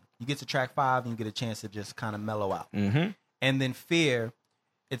rapping. You get to track 5 and you get a chance to just kind of mellow out. And then Fear,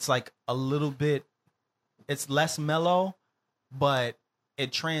 it's like a little bit, it's less mellow, but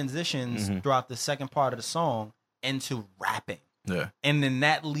it transitions throughout the second part of the song into rapping. Yeah. And then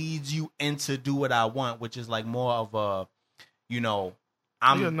that leads you into Do What I Want, which is like more of a, you know,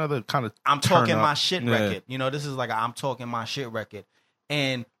 another kind of I'm talking my shit record. You know, this is like a I'm talking my shit record.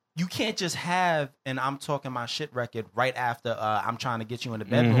 And you can't just have an I'm talking my shit record right after I'm trying to get you in the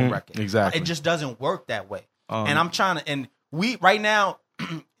bedroom record. Exactly. It just doesn't work that way. And I'm trying to, and we right now,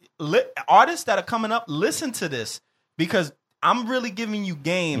 artists that are coming up, listen to this because I'm really giving you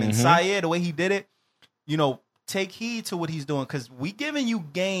game. And Syed, the way he did it, you know, take heed to what he's doing because we giving you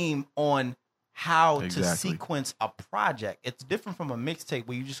game on how to sequence a project. It's different from a mixtape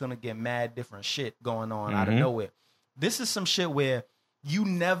where you're just going to get mad different shit going on out of nowhere. This is some shit where you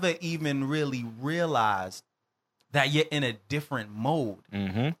never even really realize that you're in a different mode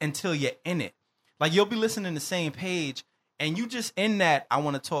until you're in it. Like you'll be listening to the same page and you just in that I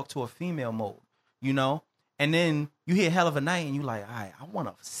want to talk to a female mode, you know? And then you hear Hell of a Night and you like, all right, I want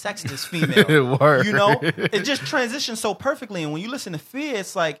to sex this female. You know? It just transitions so perfectly. And when you listen to Fear,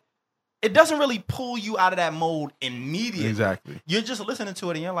 it's like, it doesn't really pull you out of that mode immediately. Exactly. You're just listening to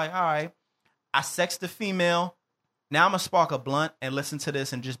it and you're like, all right, I sexed the female. Now I'm going to spark a blunt and listen to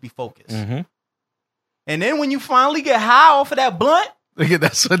this and just be focused. And then when you finally get high off of that blunt,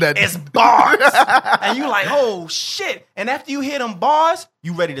 it's bars. And you like, oh, shit. And after you hear them bars,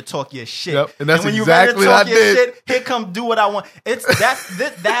 you ready to talk your shit. Yep. And that's when exactly you ready to talk what I your did. shit, here come Do What I Want.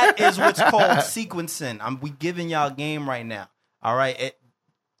 That is what's called sequencing. We giving y'all game right now. All right?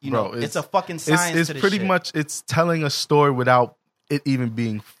 It's a fucking science it's to this pretty shit. much, it's telling a story without it even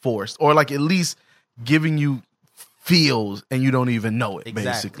being forced. Or like at least giving you feels and you don't even know it,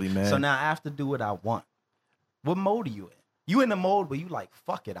 basically, man. So now after Do What I Want, what mode are you in? You in the mode where you like,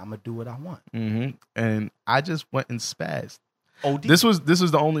 fuck it, I'm gonna do what I want. And I just went and spazzed. OD. This was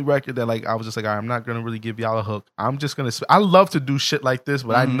the only record that like I was just like, all right, I'm not gonna really give y'all a hook. I'm just gonna. I love to do shit like this,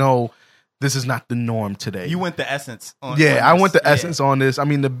 but I know this is not the norm today. You went the essence on Yeah, I this. went the Yeah. essence on this. I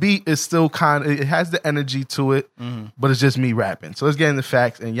mean, the beat is still it has the energy to it, but it's just me rapping. So let's get into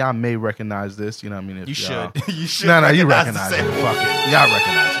facts, and y'all may recognize this. You know what I mean? If You y'all- should. You should. No, you recognize recognize the it. sample. Fuck it. Y'all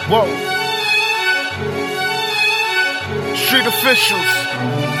recognize it. Whoa. Street officials.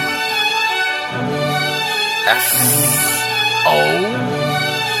 S.O.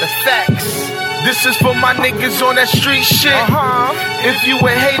 The facts. This is for my niggas on that street shit. If you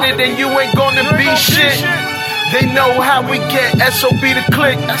a hater, then you ain't gonna be shit. They know how we get SOB to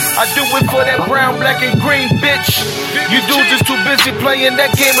click. I do it for that brown, black, and green bitch. You dudes is too busy playing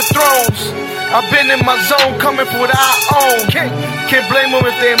that Game of Thrones. I've been in my zone, coming for what I own. Can't blame them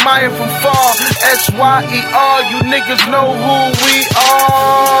if they admire from far. SYER, you niggas know who we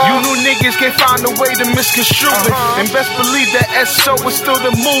are. You new niggas can't find a way to misconstrue it. And best believe that SO is still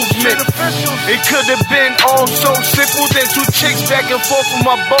the movement. It could have been all so simple. Then two chicks back and forth with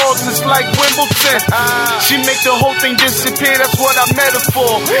my balls. It's like Wimbledon. She make the whole thing disappear. That's what I met her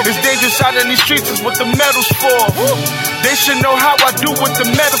for. It's dangerous out in these streets. Is what the medal's for. They should know how I do with the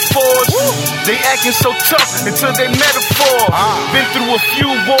metaphors. They acting so tough until they metaphor. Been through a few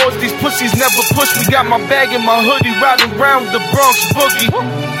wars. These pussies never push me. Got my bag in my hoodie, riding around with the Bronx boogie.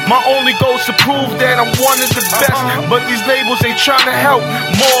 My only goal is to prove that I'm one of the best. But these labels ain't trying to help.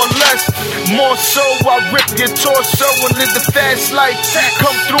 More or less, more so I rip your torso and live the fast life.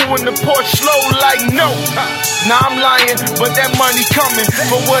 Come through in the porch slow like no. Nah, I'm lying, but that money coming.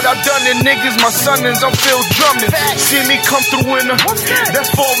 For what I've done to niggas, my sons, I'm Phil drumming. See me come through in a, that's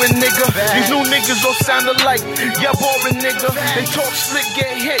foreign nigga. These new niggas all sound alike. Yeah, boring nigga. They talk slick,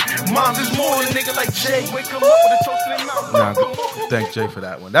 get hit. Mine is more than nigga like Jay. Wake 'em up with a toast in their mouth. Nah, thank Jay for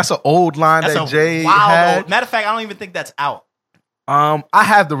that one. That's an old line That's that a Jay wild had. old- Matter of fact, I don't even think that's out. I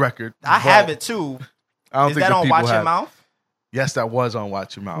have the record. I but have it too. I don't Is think that the on people Watch Your have. Mouth? Yes, that was on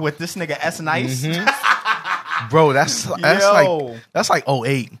Watch Your Mouth. With this nigga S Nice? Bro, that's Yo. like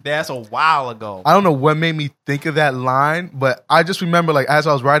 08. That's a while ago. I don't know what made me think of that line, but I just remember, like, as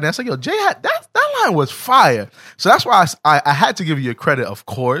I was writing, I was like, yo, Jay had that line was fire. So that's why I had to give you a credit, of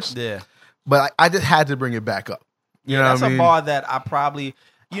course. Yeah. But I just had to bring it back up. You know That's what I mean? a bar that I probably,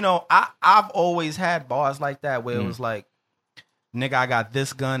 I've always had bars like that where it was like, nigga, I got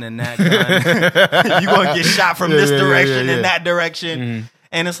this gun and that gun. You gonna get shot from this direction and that direction.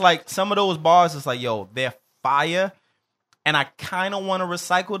 And it's like some of those bars, it's like, yo, they're fire. And I kind of want to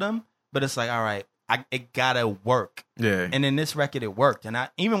recycle them, but it's like, all right, it gotta work. Yeah. And in this record, it worked. And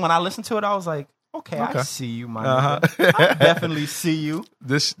even when I listened to it, I was like, okay. I see you, my nigga. I definitely see you.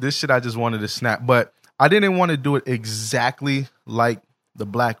 This shit I just wanted to snap, but I didn't want to do it exactly like the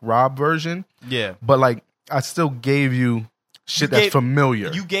Black Rob version. Yeah. But like I still gave you shit that's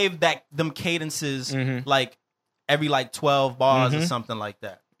familiar. You gave them cadences like every like 12 bars or something like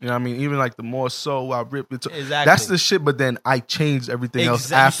that. You know what I mean? Even like the more so I rip it. Exactly. That's the shit, but then I changed everything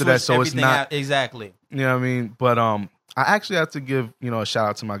else after that, so it's not exactly. You know what I mean? But I actually have to give, a shout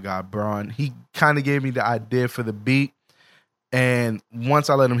out to my guy Braun. He kind of gave me the idea for the beat, and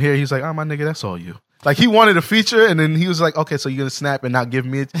once I let him hear, he's like, "Oh my nigga, that's all you." Like he wanted a feature, and then he was like, "Okay, so you're gonna snap and not give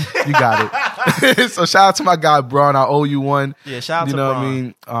me it? You got it." So shout out to my guy Braun. I owe you one. Yeah, shout out you to know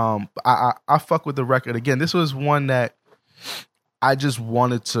Braun. what I mean? I fuck with the record again. This was one that I just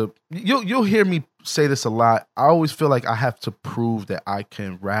wanted to. You'll hear me say this a lot. I always feel like I have to prove that I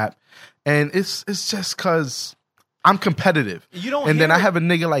can rap, and it's just because I'm competitive. You don't and then hear I it. have a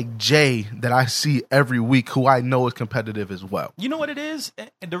nigga like Jay that I see every week who I know is competitive as well. You know what it is?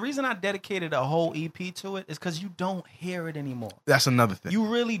 And the reason I dedicated a whole EP to it is because you don't hear it anymore. That's another thing. You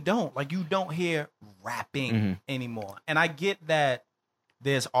really don't. Like, you don't hear rapping anymore. And I get that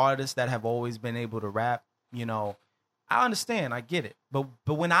there's artists that have always been able to rap. I understand. I get it. But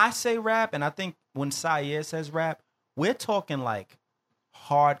when I say rap, and I think when Syer says rap, we're talking like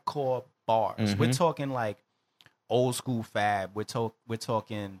hardcore bars. We're talking like old school Fab. We're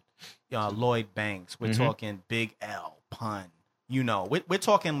talking Lloyd Banks. We're talking Big L, Pun. We're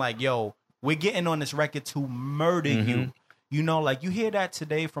talking like, yo, we're getting on this record to murder you. Like you hear that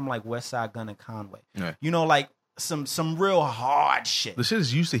today from like Westside Gunn and Conway. Yeah. Like some real hard shit. The shit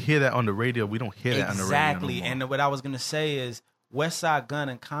is used to hear that on the radio. We don't hear that on the radio Exactly. anymore. And what I was gonna say is Westside Gunn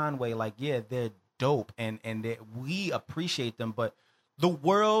and Conway, like, yeah, they're dope and we appreciate them, but the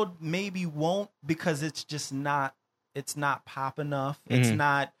world maybe won't, because it's just not pop enough. It's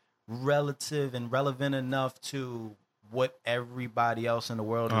not relative and relevant enough to what everybody else in the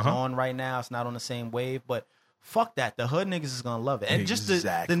world is on right now. It's not on the same wave, but fuck that. The hood niggas is gonna love it. And just the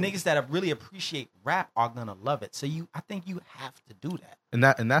niggas that really appreciate rap are gonna love it. So I think you have to do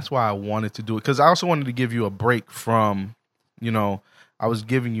that. And that's why I wanted to do it, because I also wanted to give you a break from, I was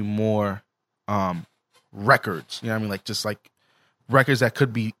giving you more records. You know what I mean? Like just like records that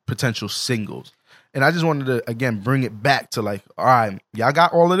could be potential singles. And I just wanted to again bring it back to like, all right, y'all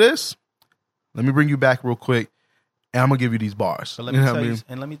got all of this. Let me bring you back real quick, and I'm gonna give you these bars. But let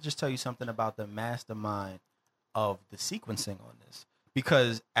me just tell you something about the mastermind of the sequencing on this,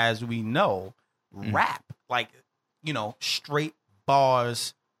 because as we know, rap, like, you know, straight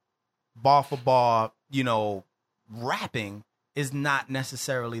bars, bar for bar, you know, rapping is not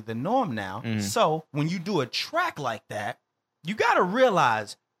necessarily the norm now. So when you do a track like that, you got to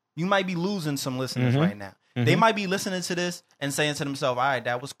realize you might be losing some listeners right now. They might be listening to this and saying to themselves, all right,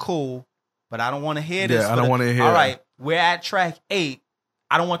 that was cool, but I don't want to hear this. I don't want to hear. All right, we're at track 8.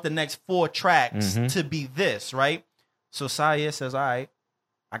 I don't want the next 4 tracks to be this, right? So Syer says, all right,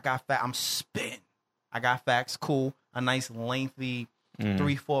 I got facts. I'm spitting. I got facts. Cool. A nice lengthy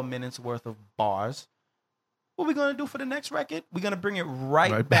 3-4 minutes worth of bars. What we going to do for the next record? We're going to bring it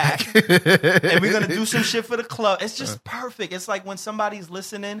right back. And we're going to do some shit for the club. It's just perfect. It's like when somebody's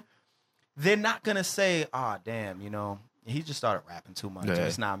listening, they're not going to say, oh, damn, you know, he just started rapping too much.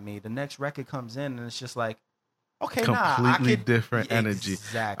 It's not me. The next record comes in and it's just like, okay, completely different energy.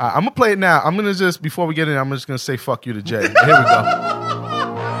 Exactly. I'm gonna play it now. I'm gonna just before we get in, I'm just gonna say fuck you to Jay. Here we go.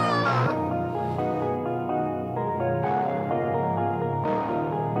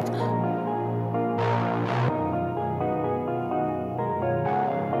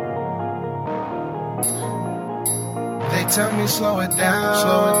 They tell me slow it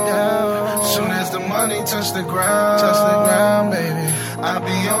down. Soon as the money touch the ground, baby, I'll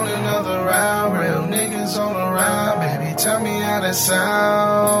be on another round. Real niggas on around, baby. Tell me how that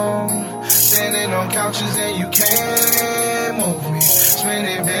sound. Standing on couches and you can't move me.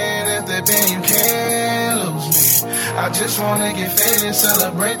 Spinning band after band, you can't lose me. I just wanna get faded,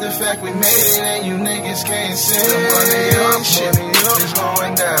 celebrate the fact we made it, and you niggas can't say the money up, shit. It's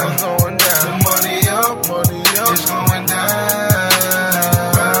going down, The money up, it's going down.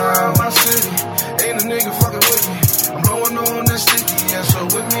 Round my city, ain't a nigga fucking with me. I'm blowing on that sticky, yeah, so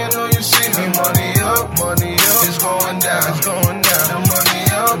with me I know you see me. Money up, it's going down, The money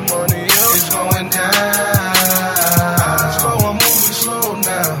up, it's going down. So I'm moving slow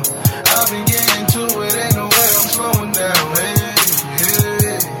now. I've been getting to it, ain't no way I'm slowing down.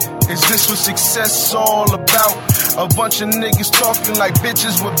 Is this what success all about? A bunch of niggas talking like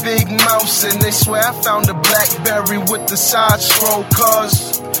bitches with big mouths, and they swear I found a BlackBerry with the side scroll,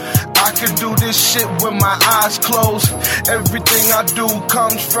 cause I could do this shit with my eyes closed. Everything I do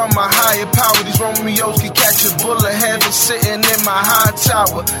comes from a higher power. These Romeos can catch a bullet heaven sitting in my high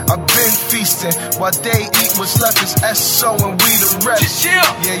tower. I've been feasting while they eat what's left is SO and we the rest. Just chill.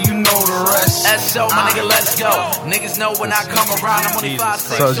 Yeah, you know the rest. SO, my nigga, let's go. Niggas know when I come around, I'm only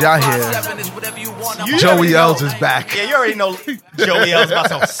 5'6". So as y'all hear, 5'7" is whatever you want. Joey L's is back. Yeah, you already know Joey L's about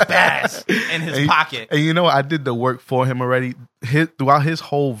some spaz in his pocket. And you know what? I did the work for him already. Throughout his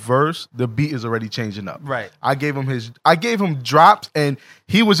whole verse, the beat is already changing up. Right. I gave him drops, and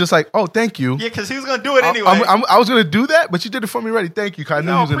he was just like, "Oh, thank you." Yeah, because he was gonna do it anyway. I was gonna do that, but you did it for me already. Thank you. I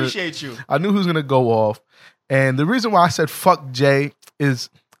knew he was appreciate you. I knew he was gonna go off, and the reason why I said fuck Jay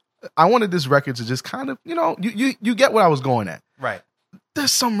is I wanted this record to just kind of, you know, you get what I was going at. Right.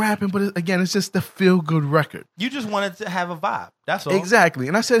 There's some rapping, but again, it's just the feel good record. You just wanted to have a vibe. That's all. Exactly.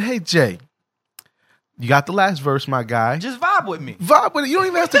 And I said, "Hey, Jay, you got the last verse, my guy. Just vibe with me. Vibe with it. You don't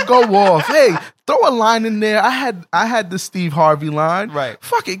even have to go off. Hey, throw a line in there. I had the Steve Harvey line. Right.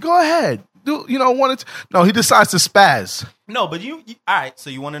 Fuck it. Go ahead. Do No, he decides to spaz. No, but you all right, so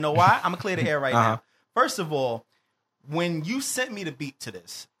you want to know why? I'm going to clear the air right now. First of all, when you sent me the beat to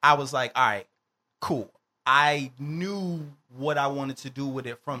this, I was like, all right, cool. I knew what I wanted to do with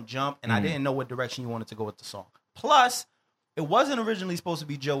it from jump, and I didn't know what direction you wanted to go with the song. Plus, it wasn't originally supposed to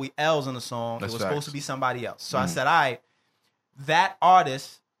be Joey L's in the song. That's it was facts. supposed to be somebody else. So I said, all right, that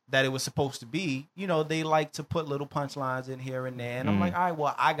artist that it was supposed to be, you know, they like to put little punchlines in here and there. And I'm like, all right,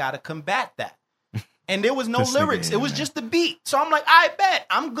 well, I got to combat that. And there was no lyrics. It was just the beat. So I'm like, I bet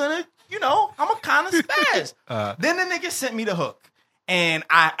I'm going to, you know, I'm a kind of spaz. Then the nigga sent me the hook. And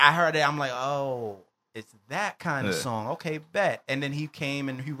I heard it. I'm like, oh, it's that kind of song. Okay, bet. And then he came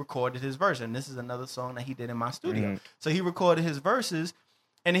and he recorded his verse. And this is another song that he did in my studio. So he recorded his verses.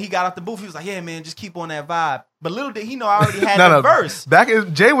 And then he got out the booth. He was like, yeah, man, just keep on that vibe. But little did he know I already had the verse.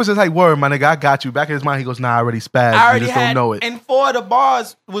 Jay was just like, word, my nigga, I got you. Back in his mind, he goes, nah, I already spazzed. You just don't know it. And 4 of the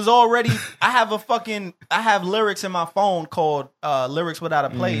bars was already, I have lyrics in my phone called Lyrics Without a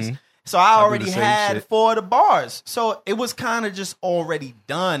Place. So I already had 4 of the bars. So it was kind of just already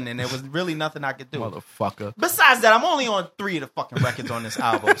done. And there was really nothing I could do. Motherfucker. Besides that, I'm only on 3 of the fucking records on this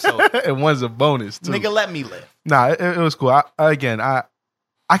album. So and one's a bonus, too. Nigga, let me live. Nah, it was cool.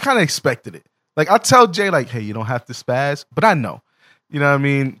 I kind of expected it. Like, I tell Jay, like, hey, you don't have to spaz, but I know. You know what I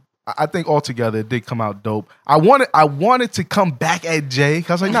mean? I think altogether it did come out dope. I wanted to come back at Jay.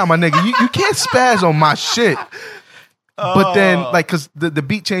 I was like, nah, my nigga, you can't spaz on my shit. But then, like, because the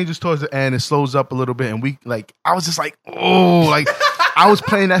beat changes towards the end, it slows up a little bit, and I was just like, oh, like, I was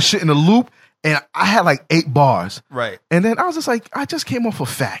playing that shit in a loop, and I had like 8 bars. Right. And then I was just like, I just came off of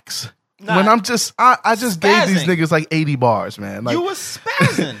facts. Nah, when I'm just, I just gave these niggas like 80 bars, man. Like, you was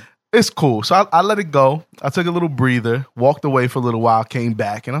spazzing. It's cool. So I let it go. I took a little breather, walked away for a little while, came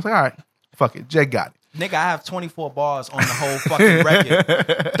back, and I was like, all right, fuck it. Jay got it. Nigga, I have 24 bars on the whole fucking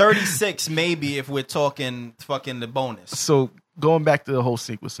record. 36 maybe if we're talking fucking the bonus. So going back to the whole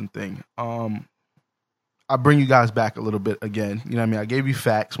sequencing thing, I bring you guys back a little bit again. You know what I mean? I gave you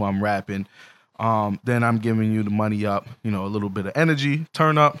facts while I'm rapping. Then I'm giving you the money up, you know, a little bit of energy,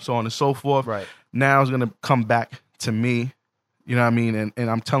 turn up, so on and so forth. Right. Now it's going to come back to me, you know what I mean? And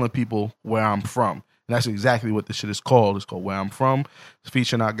I'm telling people where I'm from. And that's exactly what this shit is called. It's called Where I'm From. It's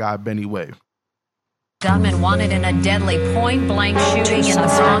featuring our guy, Benny Wave. Gunman wanted in a deadly point-blank shooting in the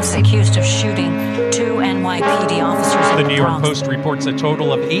Bronx, accused of shooting 2 NYPD officers in The the New York Bronx. Post reports a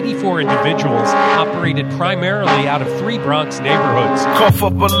total of 84 individuals operated primarily out of 3 Bronx neighborhoods. Cough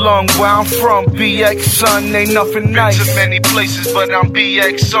up a lung where I'm from, BX son, ain't nothing nice. Been to many places, but I'm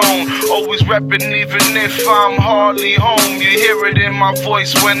BX on. Always reppin' even if I'm hardly home. You hear it in my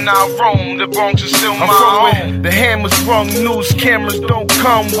voice when I roam. The Bronx is still my home. The hammer's sprung, news cameras don't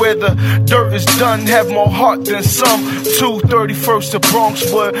come where the dirt is done. Have more heart than some. 231st the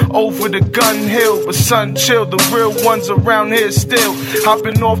Bronxwood over the Gun Hill. But son, chill, the real ones around here still.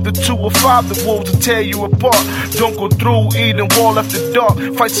 Hopping off the 205, the wolves will tear you apart. Don't go through Eden Wall after dark.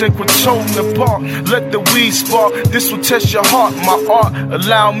 Fights in Crotona Park. Let the weed spark. This will test your heart. My art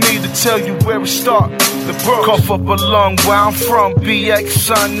allow me to tell you where it start. The Bronx. Cough up a lung where I'm from. BX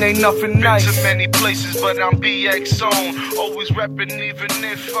son, ain't nothing nice. Been to many places, but I'm BX on. Always reppin' even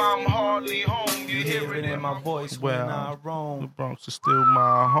if I'm hardly home. You hear it in my voice when I The roam. Bronx is still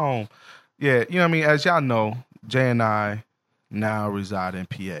my home. Yeah, you know what I mean? As y'all know, Jay and I now reside in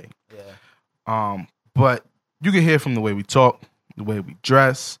PA. Yeah. But you can hear from the way we talk, the way we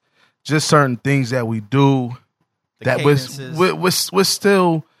dress, just certain things that we do, The that cadences. we're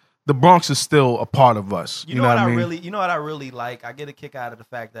still, the Bronx is still a part of us. You know what I I mean? really like? I get a kick out of the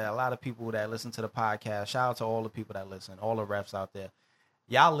fact that a lot of people that listen to the podcast, shout out to all the people that listen, all the reps out there.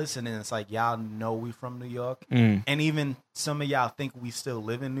 Y'all listening, it's like y'all know we from New York. And even some of y'all think we still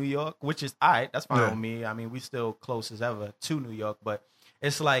live in New York, which is all right, that's fine with me. I mean, we still close as ever to New York, but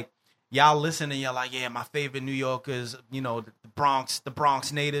it's like y'all listen and you're like, yeah, my favorite New Yorkers, you know, the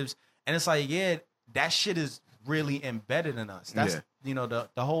Bronx natives. And it's like, yeah, that shit is really embedded in us. That's, you know, the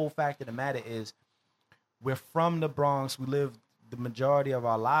whole fact of the matter is we're from the Bronx. We live the majority of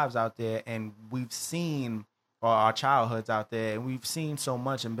our lives out there, and we've seen our childhoods out there, and we've seen so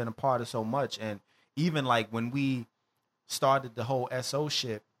much and been a part of so much. And even like when we started the whole SO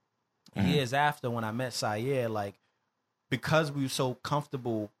shit years after, when I met Sayer, like, because we were so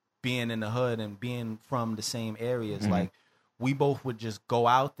comfortable being in the hood and being from the same areas, like, we both would just go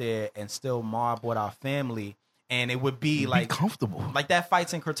out there and still mob with our family, and it would be like comfortable, like that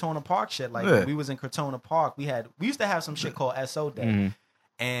Fights in Crotona Park shit. Like when we was in Crotona Park, we used to have some shit called SO Day,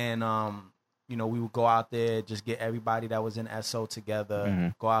 and you know, we would go out there, just get everybody that was in SO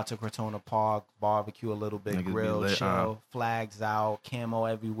together, go out to Crotona Park, barbecue a little bit, Niggas be grill, lit, chill, flags out, camo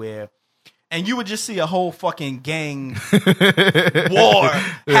everywhere. And you would just see a whole fucking gang war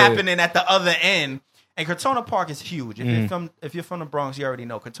happening at the other end. And Crotona Park is huge. If you're from the Bronx, you already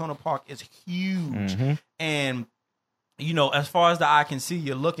know Crotona Park is huge. And, you know, as far as the eye can see,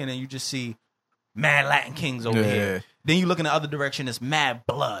 you're looking and you just see mad Latin kings over here. Then you look in the other direction, it's mad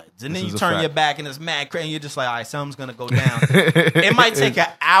Bloods. And then you turn your back and it's mad crazy. And you're just like, all right, something's going to go down. It might take an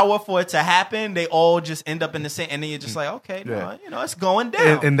hour for it to happen. They all just end up in the same. And then you're just like, okay, no, you know, it's going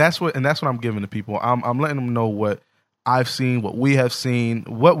down. And that's what I'm giving to people. I'm letting them know what I've seen, what we have seen,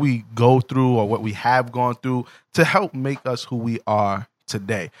 what we go through or what we have gone through to help make us who we are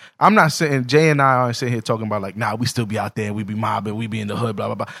today. I'm not sitting, Jay and I aren't sitting here talking about like, nah, we still be out there, we be mobbing, we be in the hood, blah,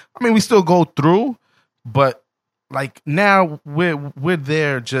 blah, blah. I mean, we still go through, but like now we're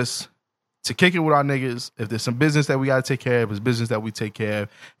there just to kick it with our niggas. If there's some business that we got to take care of, it's business that we take care of,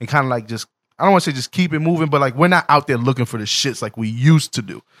 and kind of like just, I don't want to say just keep it moving, but like we're not out there looking for the shits like we used to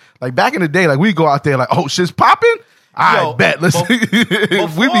do. Like back in the day, like we go out there like, oh, shit's popping? I bet. Let's we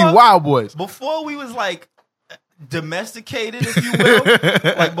be wild boys. Before we was like, domesticated, if you will.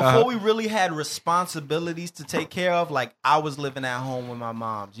 Like before we really had responsibilities to take care of, like I was living at home with my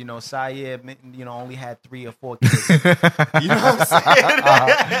moms. You know, Syed, only had 3 or 4 kids. You know what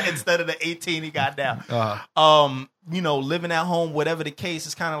I'm saying? Instead of the 18 he got now. Living at home, whatever the case,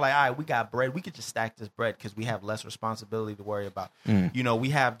 it's kind of like, all right, we got bread. We could just stack this bread because we have less responsibility to worry about. We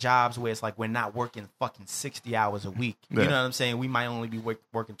have jobs where it's like we're not working fucking 60 hours a week. You know what I'm saying? We might only be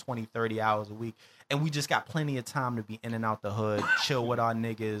working 20, 30 hours a week. And we just got plenty of time to be in and out the hood, chill with our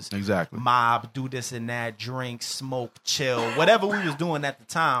niggas. Exactly. Mob, do this and that, drink, smoke, chill, whatever we was doing at the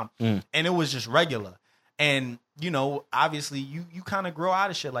time. And it was just regular. And, obviously you kind of grow out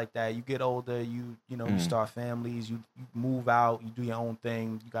of shit like that. You get older, you start families, you move out, you do your own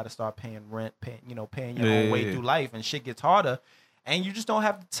thing. You got to start paying rent, paying your own way through life, and shit gets harder. And you just don't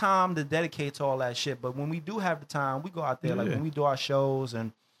have the time to dedicate to all that shit. But when we do have the time, we go out there. Like when we do our shows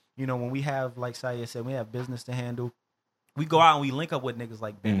and, when we have, like Saya said, we have business to handle, we go out and we link up with niggas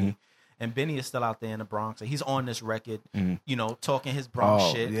like Benny. And Benny is still out there in the Bronx. And he's on this record, talking his Bronx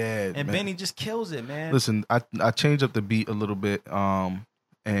shit. Yeah, and man. Benny just kills it, man. Listen, I changed up the beat a little bit.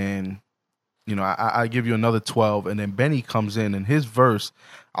 And, I give you another 12. And then Benny comes in and his verse,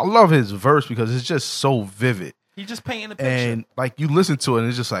 I love his verse because it's just so vivid. He's just painting the picture. And like you listen to it and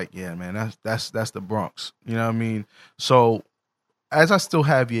it's just like, yeah, man, that's the Bronx. You know what I mean? So as I still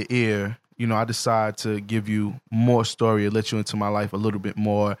have your ear, I decide to give you more story and let you into my life a little bit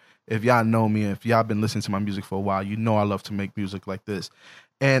more. If y'all know me, if y'all been listening to my music for a while, I love to make music like this.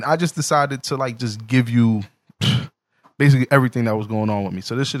 And I just decided to just give you basically everything that was going on with me.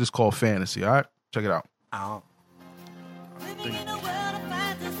 So this shit is called Fantasy, all right? Check it out. Living in a world of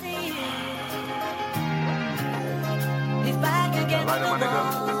fantasy. He's back against the wall.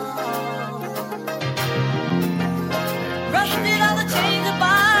 Rusted all the chains that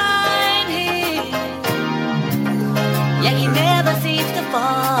bind him. Yeah, he never seems to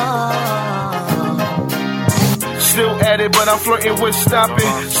fall. Still at it, but I'm flirting with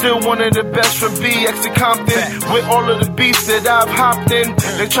stopping. Still one of the best from BX to Compton. With all of the beefs that I've hopped in,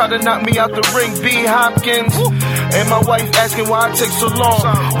 they try to knock me out the ring, B. Hopkins. And my wife asking why I take so long,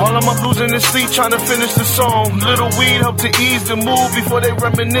 while I'm up losing the sleep trying to finish the song. Little weed help to ease the mood before they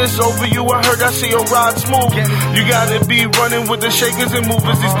reminisce over you. I heard I see your ride smooth. You gotta be running with the shakers and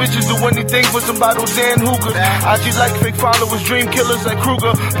movers. These bitches do anything for some bottles and hookahs. IG like fake followers, dream killers like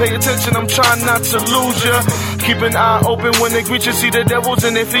Kruger. Pay attention, I'm trying not to lose ya. Keep an eye open when they greet you. See the devils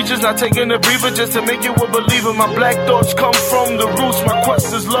in their features, not taking a breather just to make you a believer. My black thoughts come from the roots. My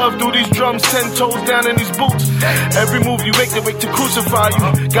quest is love through these drums, 10 toes down in these boots. Every move you make, they wait to crucify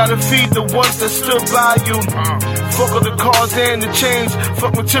you. Gotta feed the ones that stood by you. Fuck all the cars and the chains.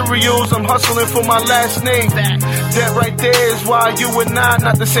 Fuck materials, I'm hustling for my last name. That right there is why you and I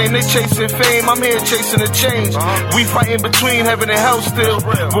not the same. They chasing fame, I'm here chasing a change. We fighting between heaven and hell still.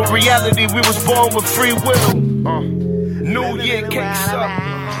 With reality, we was born with free will. New Year cakes up.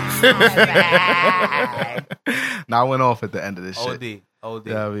 Now I went off at the end of this shit. OD.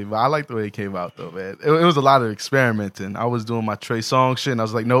 Yeah, but I like the way it came out though, man. It was a lot of experimenting. I was doing my Trey Songz shit and I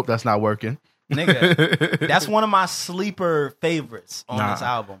was like, nope, that's not working. Nigga, that's one of my sleeper favorites on this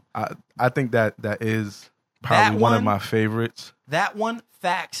album. I think that is probably one of my favorites. That one,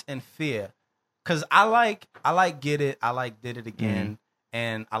 Facts and Fear. Cause I like Get It, I like Did It Again,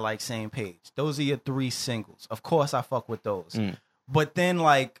 and I like Same Page. Those are your 3 singles. Of course I fuck with those. But then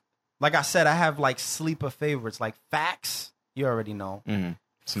like I said, I have like sleeper favorites like Facts. You already know.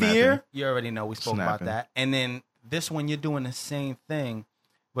 Fear, you already know. We spoke about that. And then this one, you're doing the same thing,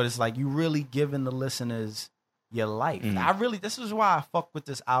 but it's like you really giving the listeners your life. This is why I fuck with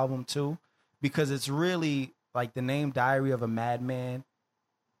this album too, because it's really like the name Diary of a Madman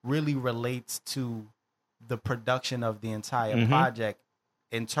really relates to the production of the entire project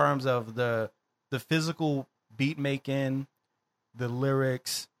in terms of the physical beat making, the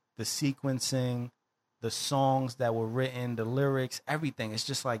lyrics, the sequencing, the songs that were written, the lyrics, everything. It's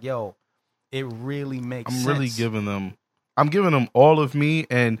just like, yo, it really makes sense. I'm really giving them all of me,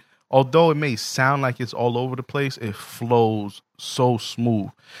 and although it may sound like it's all over the place, it flows so smooth.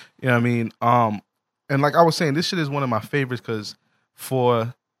 You know what I mean? And like I was saying, this shit is one of my favorites because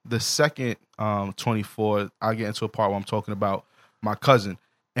for the second 24, I get into a part where I'm talking about my cousin.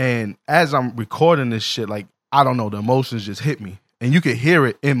 And as I'm recording this shit, like, I don't know, the emotions just hit me. And you can hear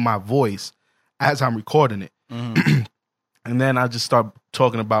it in my voice as I'm recording it. And then I just start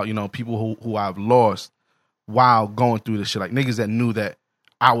talking about, people who I've lost while going through this shit. Like niggas that knew that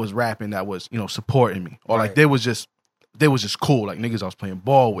I was rapping that was, supporting me. Or like they was just cool. Like niggas I was playing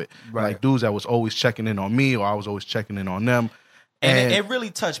ball with. Like dudes that was always checking in on me or I was always checking in on them. And it really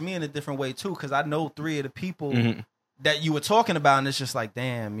touched me in a different way too, because I know 3 of the people that you were talking about, and it's just like,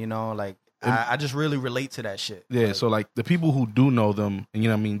 damn, you know, like I just really relate to that shit. Yeah, like, so like the people who do know them, and you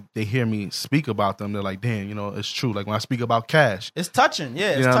know what I mean, they hear me speak about them, they're like, damn, you know, it's true. Like when I speak about Cash, it's touching.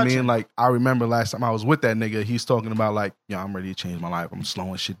 Yeah, you know what I mean? Like I remember last time I was with that nigga, he's talking about like, I'm ready to change my life. I'm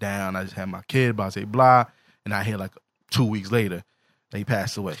slowing shit down. I just had my kid, blah, say blah. And I hear like 2 weeks later that he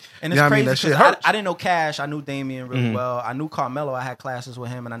passed away. And you it's know crazy what I mean? That shit because hurts. I didn't know Cash. I knew Damien really well. I knew Carmelo. I had classes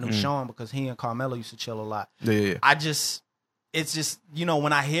with him, and I knew Sean because he and Carmelo used to chill a lot. Yeah. It's just, you know,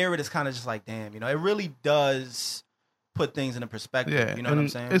 when I hear it, it's kind of just like, damn, you know, it really does put things into perspective. Yeah, You know what I'm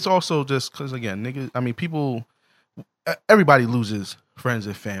saying? It's also just because, again, niggas, I mean, people, everybody loses friends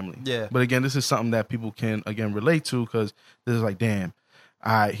and family. Yeah. But again, this is something that people can, again, relate to because this is like, damn,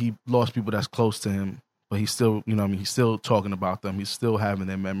 he lost people that's close to him, but he's still, you know what I mean, he's still talking about them. He's still having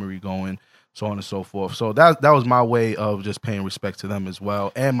their memory going, so on and so forth. So that was my way of just paying respect to them as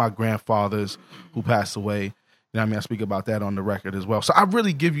well. And my grandfathers who passed away. You know what I mean? I speak about that on the record as well. So I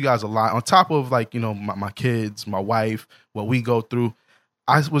really give you guys a lot. On top of like, you know, my kids, my wife, what we go through,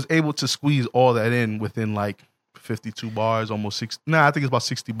 I was able to squeeze all that in within like 52 bars, almost 60. Nah, I think it's about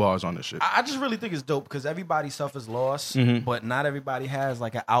 60 bars on this shit. I just really think it's dope because everybody suffers loss, but not everybody has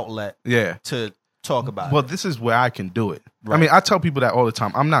like an outlet to talk about Well, it. this is where I can do it. Right. I mean, I tell people that all the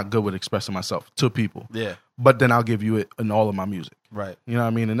time. I'm not good with expressing myself to people. Yeah. But then I'll give you it in all of my music. Right. You know what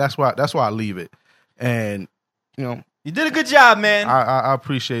I mean? And that's why I leave it. And you know, you did a good job, man. I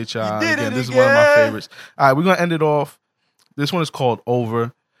appreciate y'all. You did Again, it this is one of my again. favorites. All right, we're gonna end it off. This one is called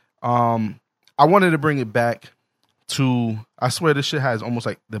Over. I wanted to bring it back to, I swear this shit has almost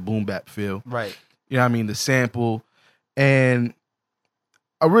like the boom bap feel. Right. You know what I mean? The sample. And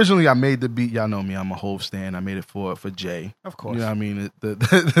originally I made the beat, y'all know me, I'm a Hove stan. I made it for Jay. Of course. You know what I mean?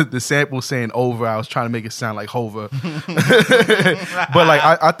 The sample saying over, I was trying to make it sound like Hover. But like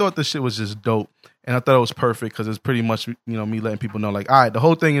I thought the shit was just dope. And I thought it was perfect because it's pretty much, you know, me letting people know like, all right, the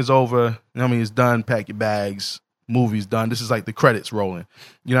whole thing is over. You know what I mean? It's done. Pack your bags. Movie's done. This is like the credits rolling.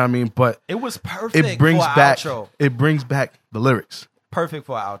 You know what I mean? But it was perfect it brings for an back outro. It brings back the lyrics. Perfect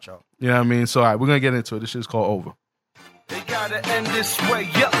for an outro. You know what I mean? So all right, we're gonna get into it. This shit's called Over. They gotta end this way,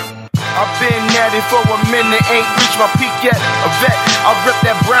 yup. I've been at it for a minute, ain't reached my peak yet. A vet, I rip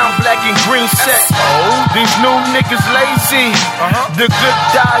that brown, black, and green set. These new niggas lazy. The good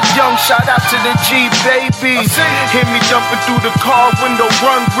die young, shout out to the G babies. Hear me jumping through the car window,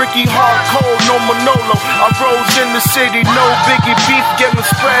 run Ricky hard cold, no Manolo. I rose in the city, no Biggie beef, get me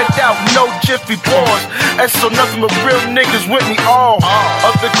spread out, no Jiffy pause. That's so nothing but real niggas with me all.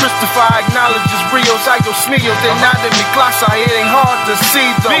 Other Christopher acknowledges Rios, Ayos, Sneos, they not in me class, it ain't hard to see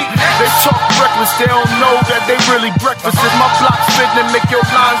though. They talk reckless, they don't know that they really breakfast. If my block spittin' and make your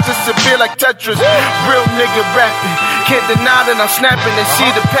lines disappear like Tetris. Real nigga rapping, can't deny that I'm snapping and see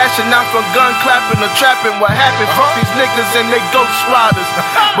the passion out from gun clapping or trapping. What happened? Fuck these niggas and they ghost riders.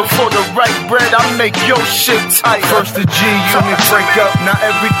 Before the right bread, I make your shit tight. First the G unit break up. Now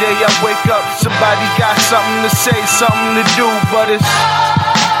every day I wake up, somebody got something to say, something to do, but it's,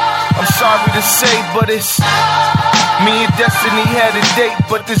 I'm sorry to say, but it's, me and Destiny had a date,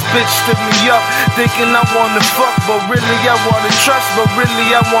 but this bitch stood me up, thinking I wanna fuck, but really I wanna trust, but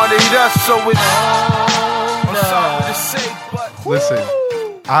really I wanted us, so it's, I'm sorry to say, but Listen,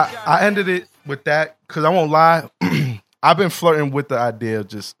 I ended it with that because I won't lie. I've been flirting with the idea of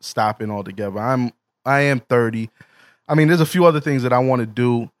just stopping altogether. I am 30. I mean, there's a few other things that I want to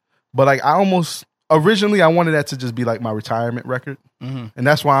do, but like originally I wanted that to just be like my retirement record. And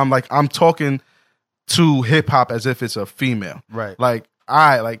that's why I'm talking to hip hop as if it's a female. Right. Like,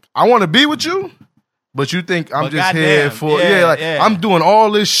 I want to be with you, but you think I'm But just goddamn, here for I'm doing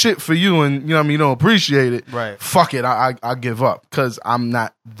all this shit for you, and you know what I mean, you don't appreciate it. Right. Fuck it, I give up because I'm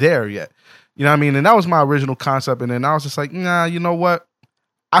not there yet. You know what I mean? And that was my original concept, and then I was just like, nah, you know what?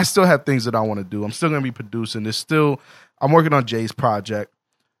 I still have things that I want to do. I'm still gonna be producing. I'm working on Jay's project.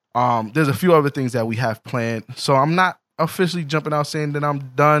 There's a few other things that we have planned, so I'm not officially jumping out saying that I'm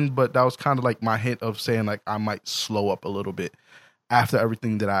done, but that was kind of like my hint of saying like I might slow up a little bit after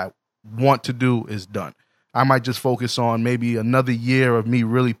everything that I want to do is done. I might just focus on maybe another year of me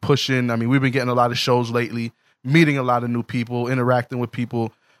really pushing. I mean, we've been getting a lot of shows lately, meeting a lot of new people, interacting with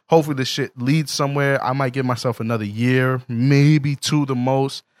people. Hopefully this shit leads somewhere. I might give myself another year, maybe 2 the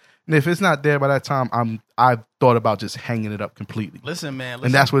most. And if it's not there by that time, I've thought about just hanging it up completely. Listen, man.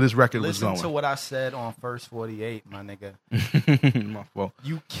 And that's where this record was going. Listen to what I said on First 48, my nigga. My fault.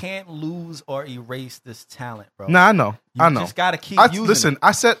 You can't lose or erase this talent, bro. Nah, I know. You just gotta keep using it.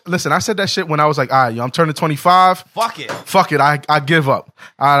 I said that shit when I was like, all right, yo, I'm turning 25. Fuck it. I give up.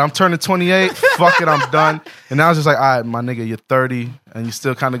 All right, I'm turning 28. Fuck it, I'm done. And I was just like, all right, my nigga, you're 30 and you're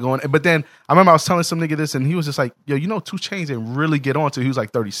still kind of going. But then I remember I was telling some nigga this and he was just like, yo, 2 Chainz didn't really get on till he was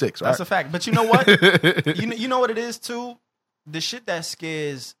like 36, right? That's a fact. But you know what? you know what it is too? The shit that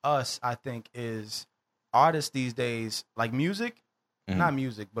scares us, I think, is artists these days, like music, not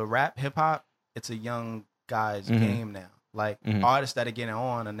music, but rap, hip hop, it's a young guy's game now. Like artists that are getting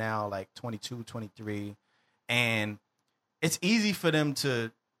on are now like 22, 23. And it's easy for them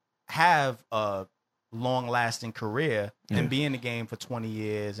to have a long lasting career and be in the game for 20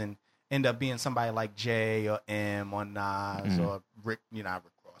 years and end up being somebody like Jay or M or Nas or Rick, not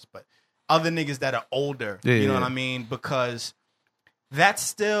Rick Ross, but other niggas that are older. You know what I mean? Because that's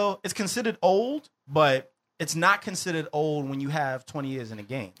still, it's considered old, but it's not considered old when you have 20 years in the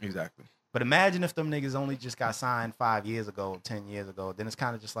game. Exactly. But imagine if them niggas only just got signed 5 years ago, 10 years ago, then it's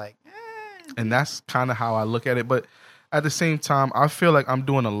kind of just like, And that's kind of how I look at it. But at the same time, I feel like I'm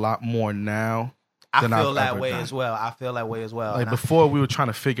doing a lot more now. I feel that way as well. I feel that way as well. Like before, we were trying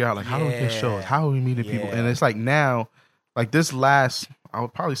to figure out, like, how do we get shows? How are we meeting people? And it's like now, like this last, I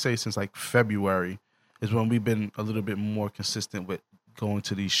would probably say since like February is when we've been a little bit more consistent with going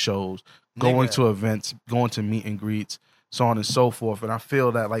to these shows, going to events, going to meet and greets, so on and so forth. And I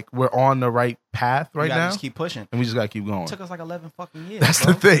feel that like we're on the right path right now. Just keep pushing. And we just got to keep going. It took us like 11 fucking years. That's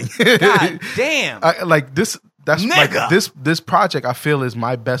bro. the thing. God damn. Like this. That's like this project I feel is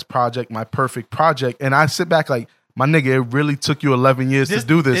my best project, my perfect project. And I sit back like, my nigga, it really took you 11 years to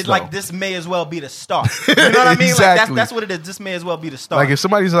do this. It's like this may as well be the start. You know what I mean? Exactly. Like that's what it is. This may as well be the start. Like if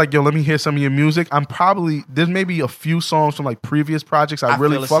somebody's like, yo, let me hear some of your music, there's maybe a few songs from like previous projects I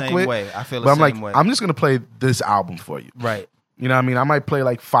really fuck with. I feel the but I'm same like, way. I'm just gonna play this album for you. Right. You know what I mean? I might play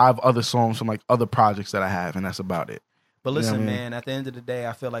like 5 other songs from like other projects that I have, and that's about it. But listen, you know what I mean? man, at the end of the day,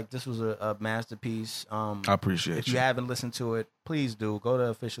 I feel like this was a masterpiece. I appreciate If you haven't listened to it, please do. Go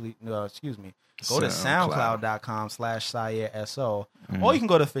to Go to SoundCloud.com/SayersSO. Or you can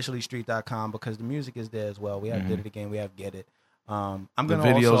go to officiallystreet.com because the music is there as well. We have Did It Again. We have Get It. I'm the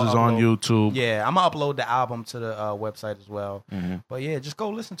gonna videos also is on YouTube. Yeah, I'm gonna upload the album to the website as well. But yeah, just go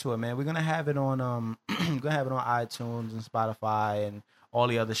listen to it, man. We're gonna have it on iTunes and Spotify and all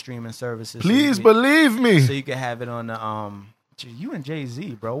the other streaming services. Please believe me. So you can have it on the you and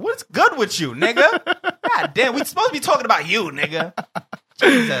Jay-Z, bro. What's good with you, nigga? God damn, we supposed to be talking about you, nigga.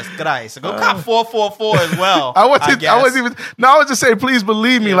 Jesus Christ. So go cop 444 as well. I was just saying, please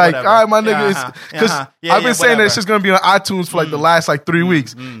believe me. Like, whatever. all right, my nigga, because I've been saying that it's just gonna be on iTunes for like the last like 3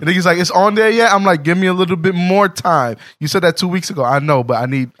 weeks. And he's like, it's on there yet? I'm like, give me a little bit more time. You said that 2 weeks ago. I know, but I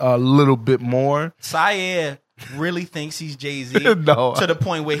need a little bit more. Sayer really thinks he's Jay-Z No. to the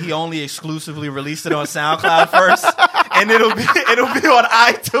point where he only exclusively released it on SoundCloud first, and it'll be on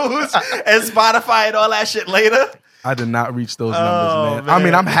iTunes and Spotify and all that shit later. I did not reach those numbers, man. I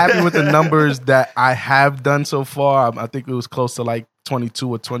mean, I'm happy with the numbers that I have done so far. I think it was close to like 22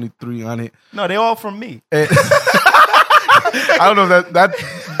 or 23 on it. No, they're all from me. I don't know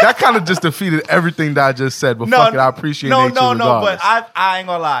that kind of just defeated everything that I just said. But fuck it, I appreciate it. No. But I ain't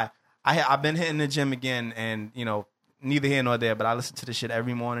gonna lie. I've been hitting the gym again, and neither here nor there. But I listen to this shit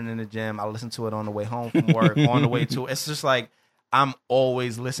every morning in the gym. I listen to it on the way home from work, on the way to. It's just like I'm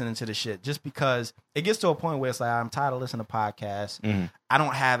always listening to the shit, just because it gets to a point where it's like I'm tired of listening to podcasts. I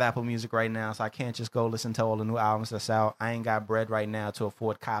don't have Apple Music right now, so I can't just go listen to all the new albums that's out. I ain't got bread right now to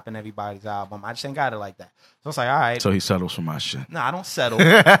afford copping everybody's album. I just ain't got it like that. So it's like, all right. So he settles for my shit. No, I don't settle.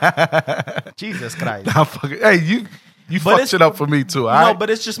 Jesus Christ. Hey, you fucked shit up for me too. All right? No, but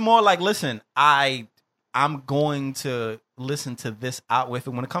it's just more like, listen, I'm going to listen to this out with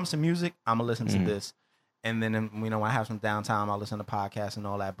it. When it comes to music, I'm gonna listen to this. And then, when I have some downtime, I'll listen to podcasts and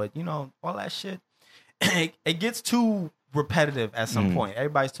all that. But, all that shit, it gets too repetitive at some point.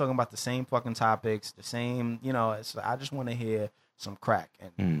 Everybody's talking about the same fucking topics, the same, I just want to hear some crack.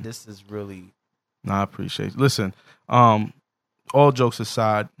 And this is really... No, I appreciate it. Listen, all jokes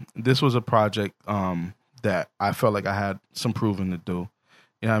aside, this was a project that I felt like I had some proving to do.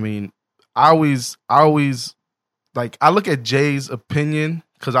 You know what I mean? I always like, I look at Jay's opinion,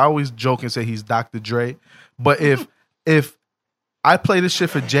 because I always joke and say he's Dr. Dre. But if I play this shit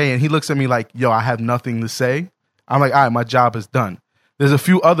for Jay and he looks at me like, yo, I have nothing to say, I'm like, all right, my job is done. There's a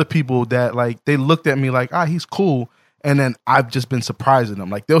few other people that like, they looked at me like, he's cool. And then I've just been surprising them.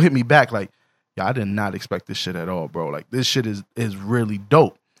 Like, they'll hit me back like, yeah, I did not expect this shit at all, bro. Like, this shit is really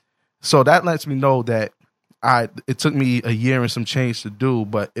dope. So that lets me know that it took me a year and some change to do,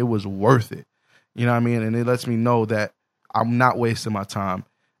 but it was worth it. You know what I mean? And it lets me know that I'm not wasting my time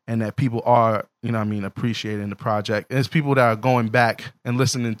and that people are, you know what I mean, appreciating the project. And it's people that are going back and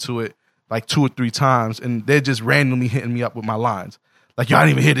listening to it like 2 or 3 times, and they're just randomly hitting me up with my lines. Like, yo, I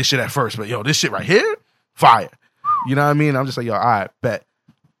didn't even hear this shit at first, but yo, this shit right here, fire. You know what I mean? I'm just like, yo, all right, bet.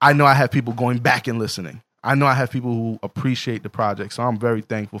 I know I have people going back and listening. I know I have people who appreciate the project, so I'm very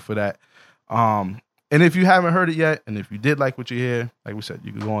thankful for that. And if you haven't heard it yet, and if you did like what you hear, like we said,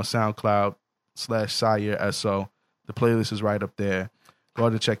 you can go on SoundCloud/SireSO. The playlist is right up there. Go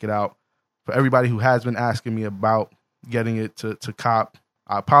ahead and check it out. For everybody who has been asking me about getting it to cop,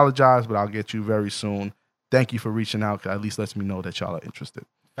 I apologize, but I'll get you very soon. Thank you for reaching out, 'cause at least lets me know that y'all are interested.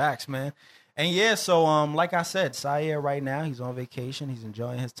 Facts, man. And yeah, so like I said, Sire right now, he's on vacation. He's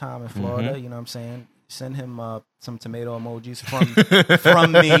enjoying his time in Florida. You know what I'm saying? Send him some tomato emojis from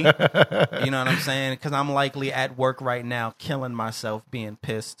me. You know what I'm saying? Because I'm likely at work right now, killing myself, being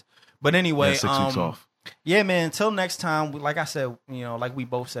pissed. But anyway, 6 weeks off. Yeah, man. Until next time, like I said, you know, like we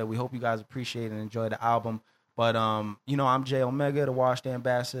both said, we hope you guys appreciate and enjoy the album. But you know, I'm J Omega, the Washed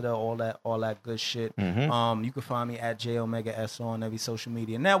Ambassador, all that good shit. You can find me at J Omega S on every social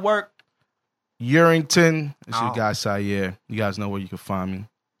media network. Urington, it's your guy Sire. You guys know where you can find me.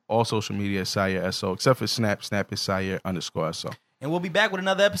 All social media is Sire SO, except for Snap. Snap is Sire _SO. And we'll be back with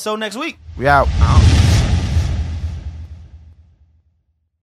another episode next week. We out.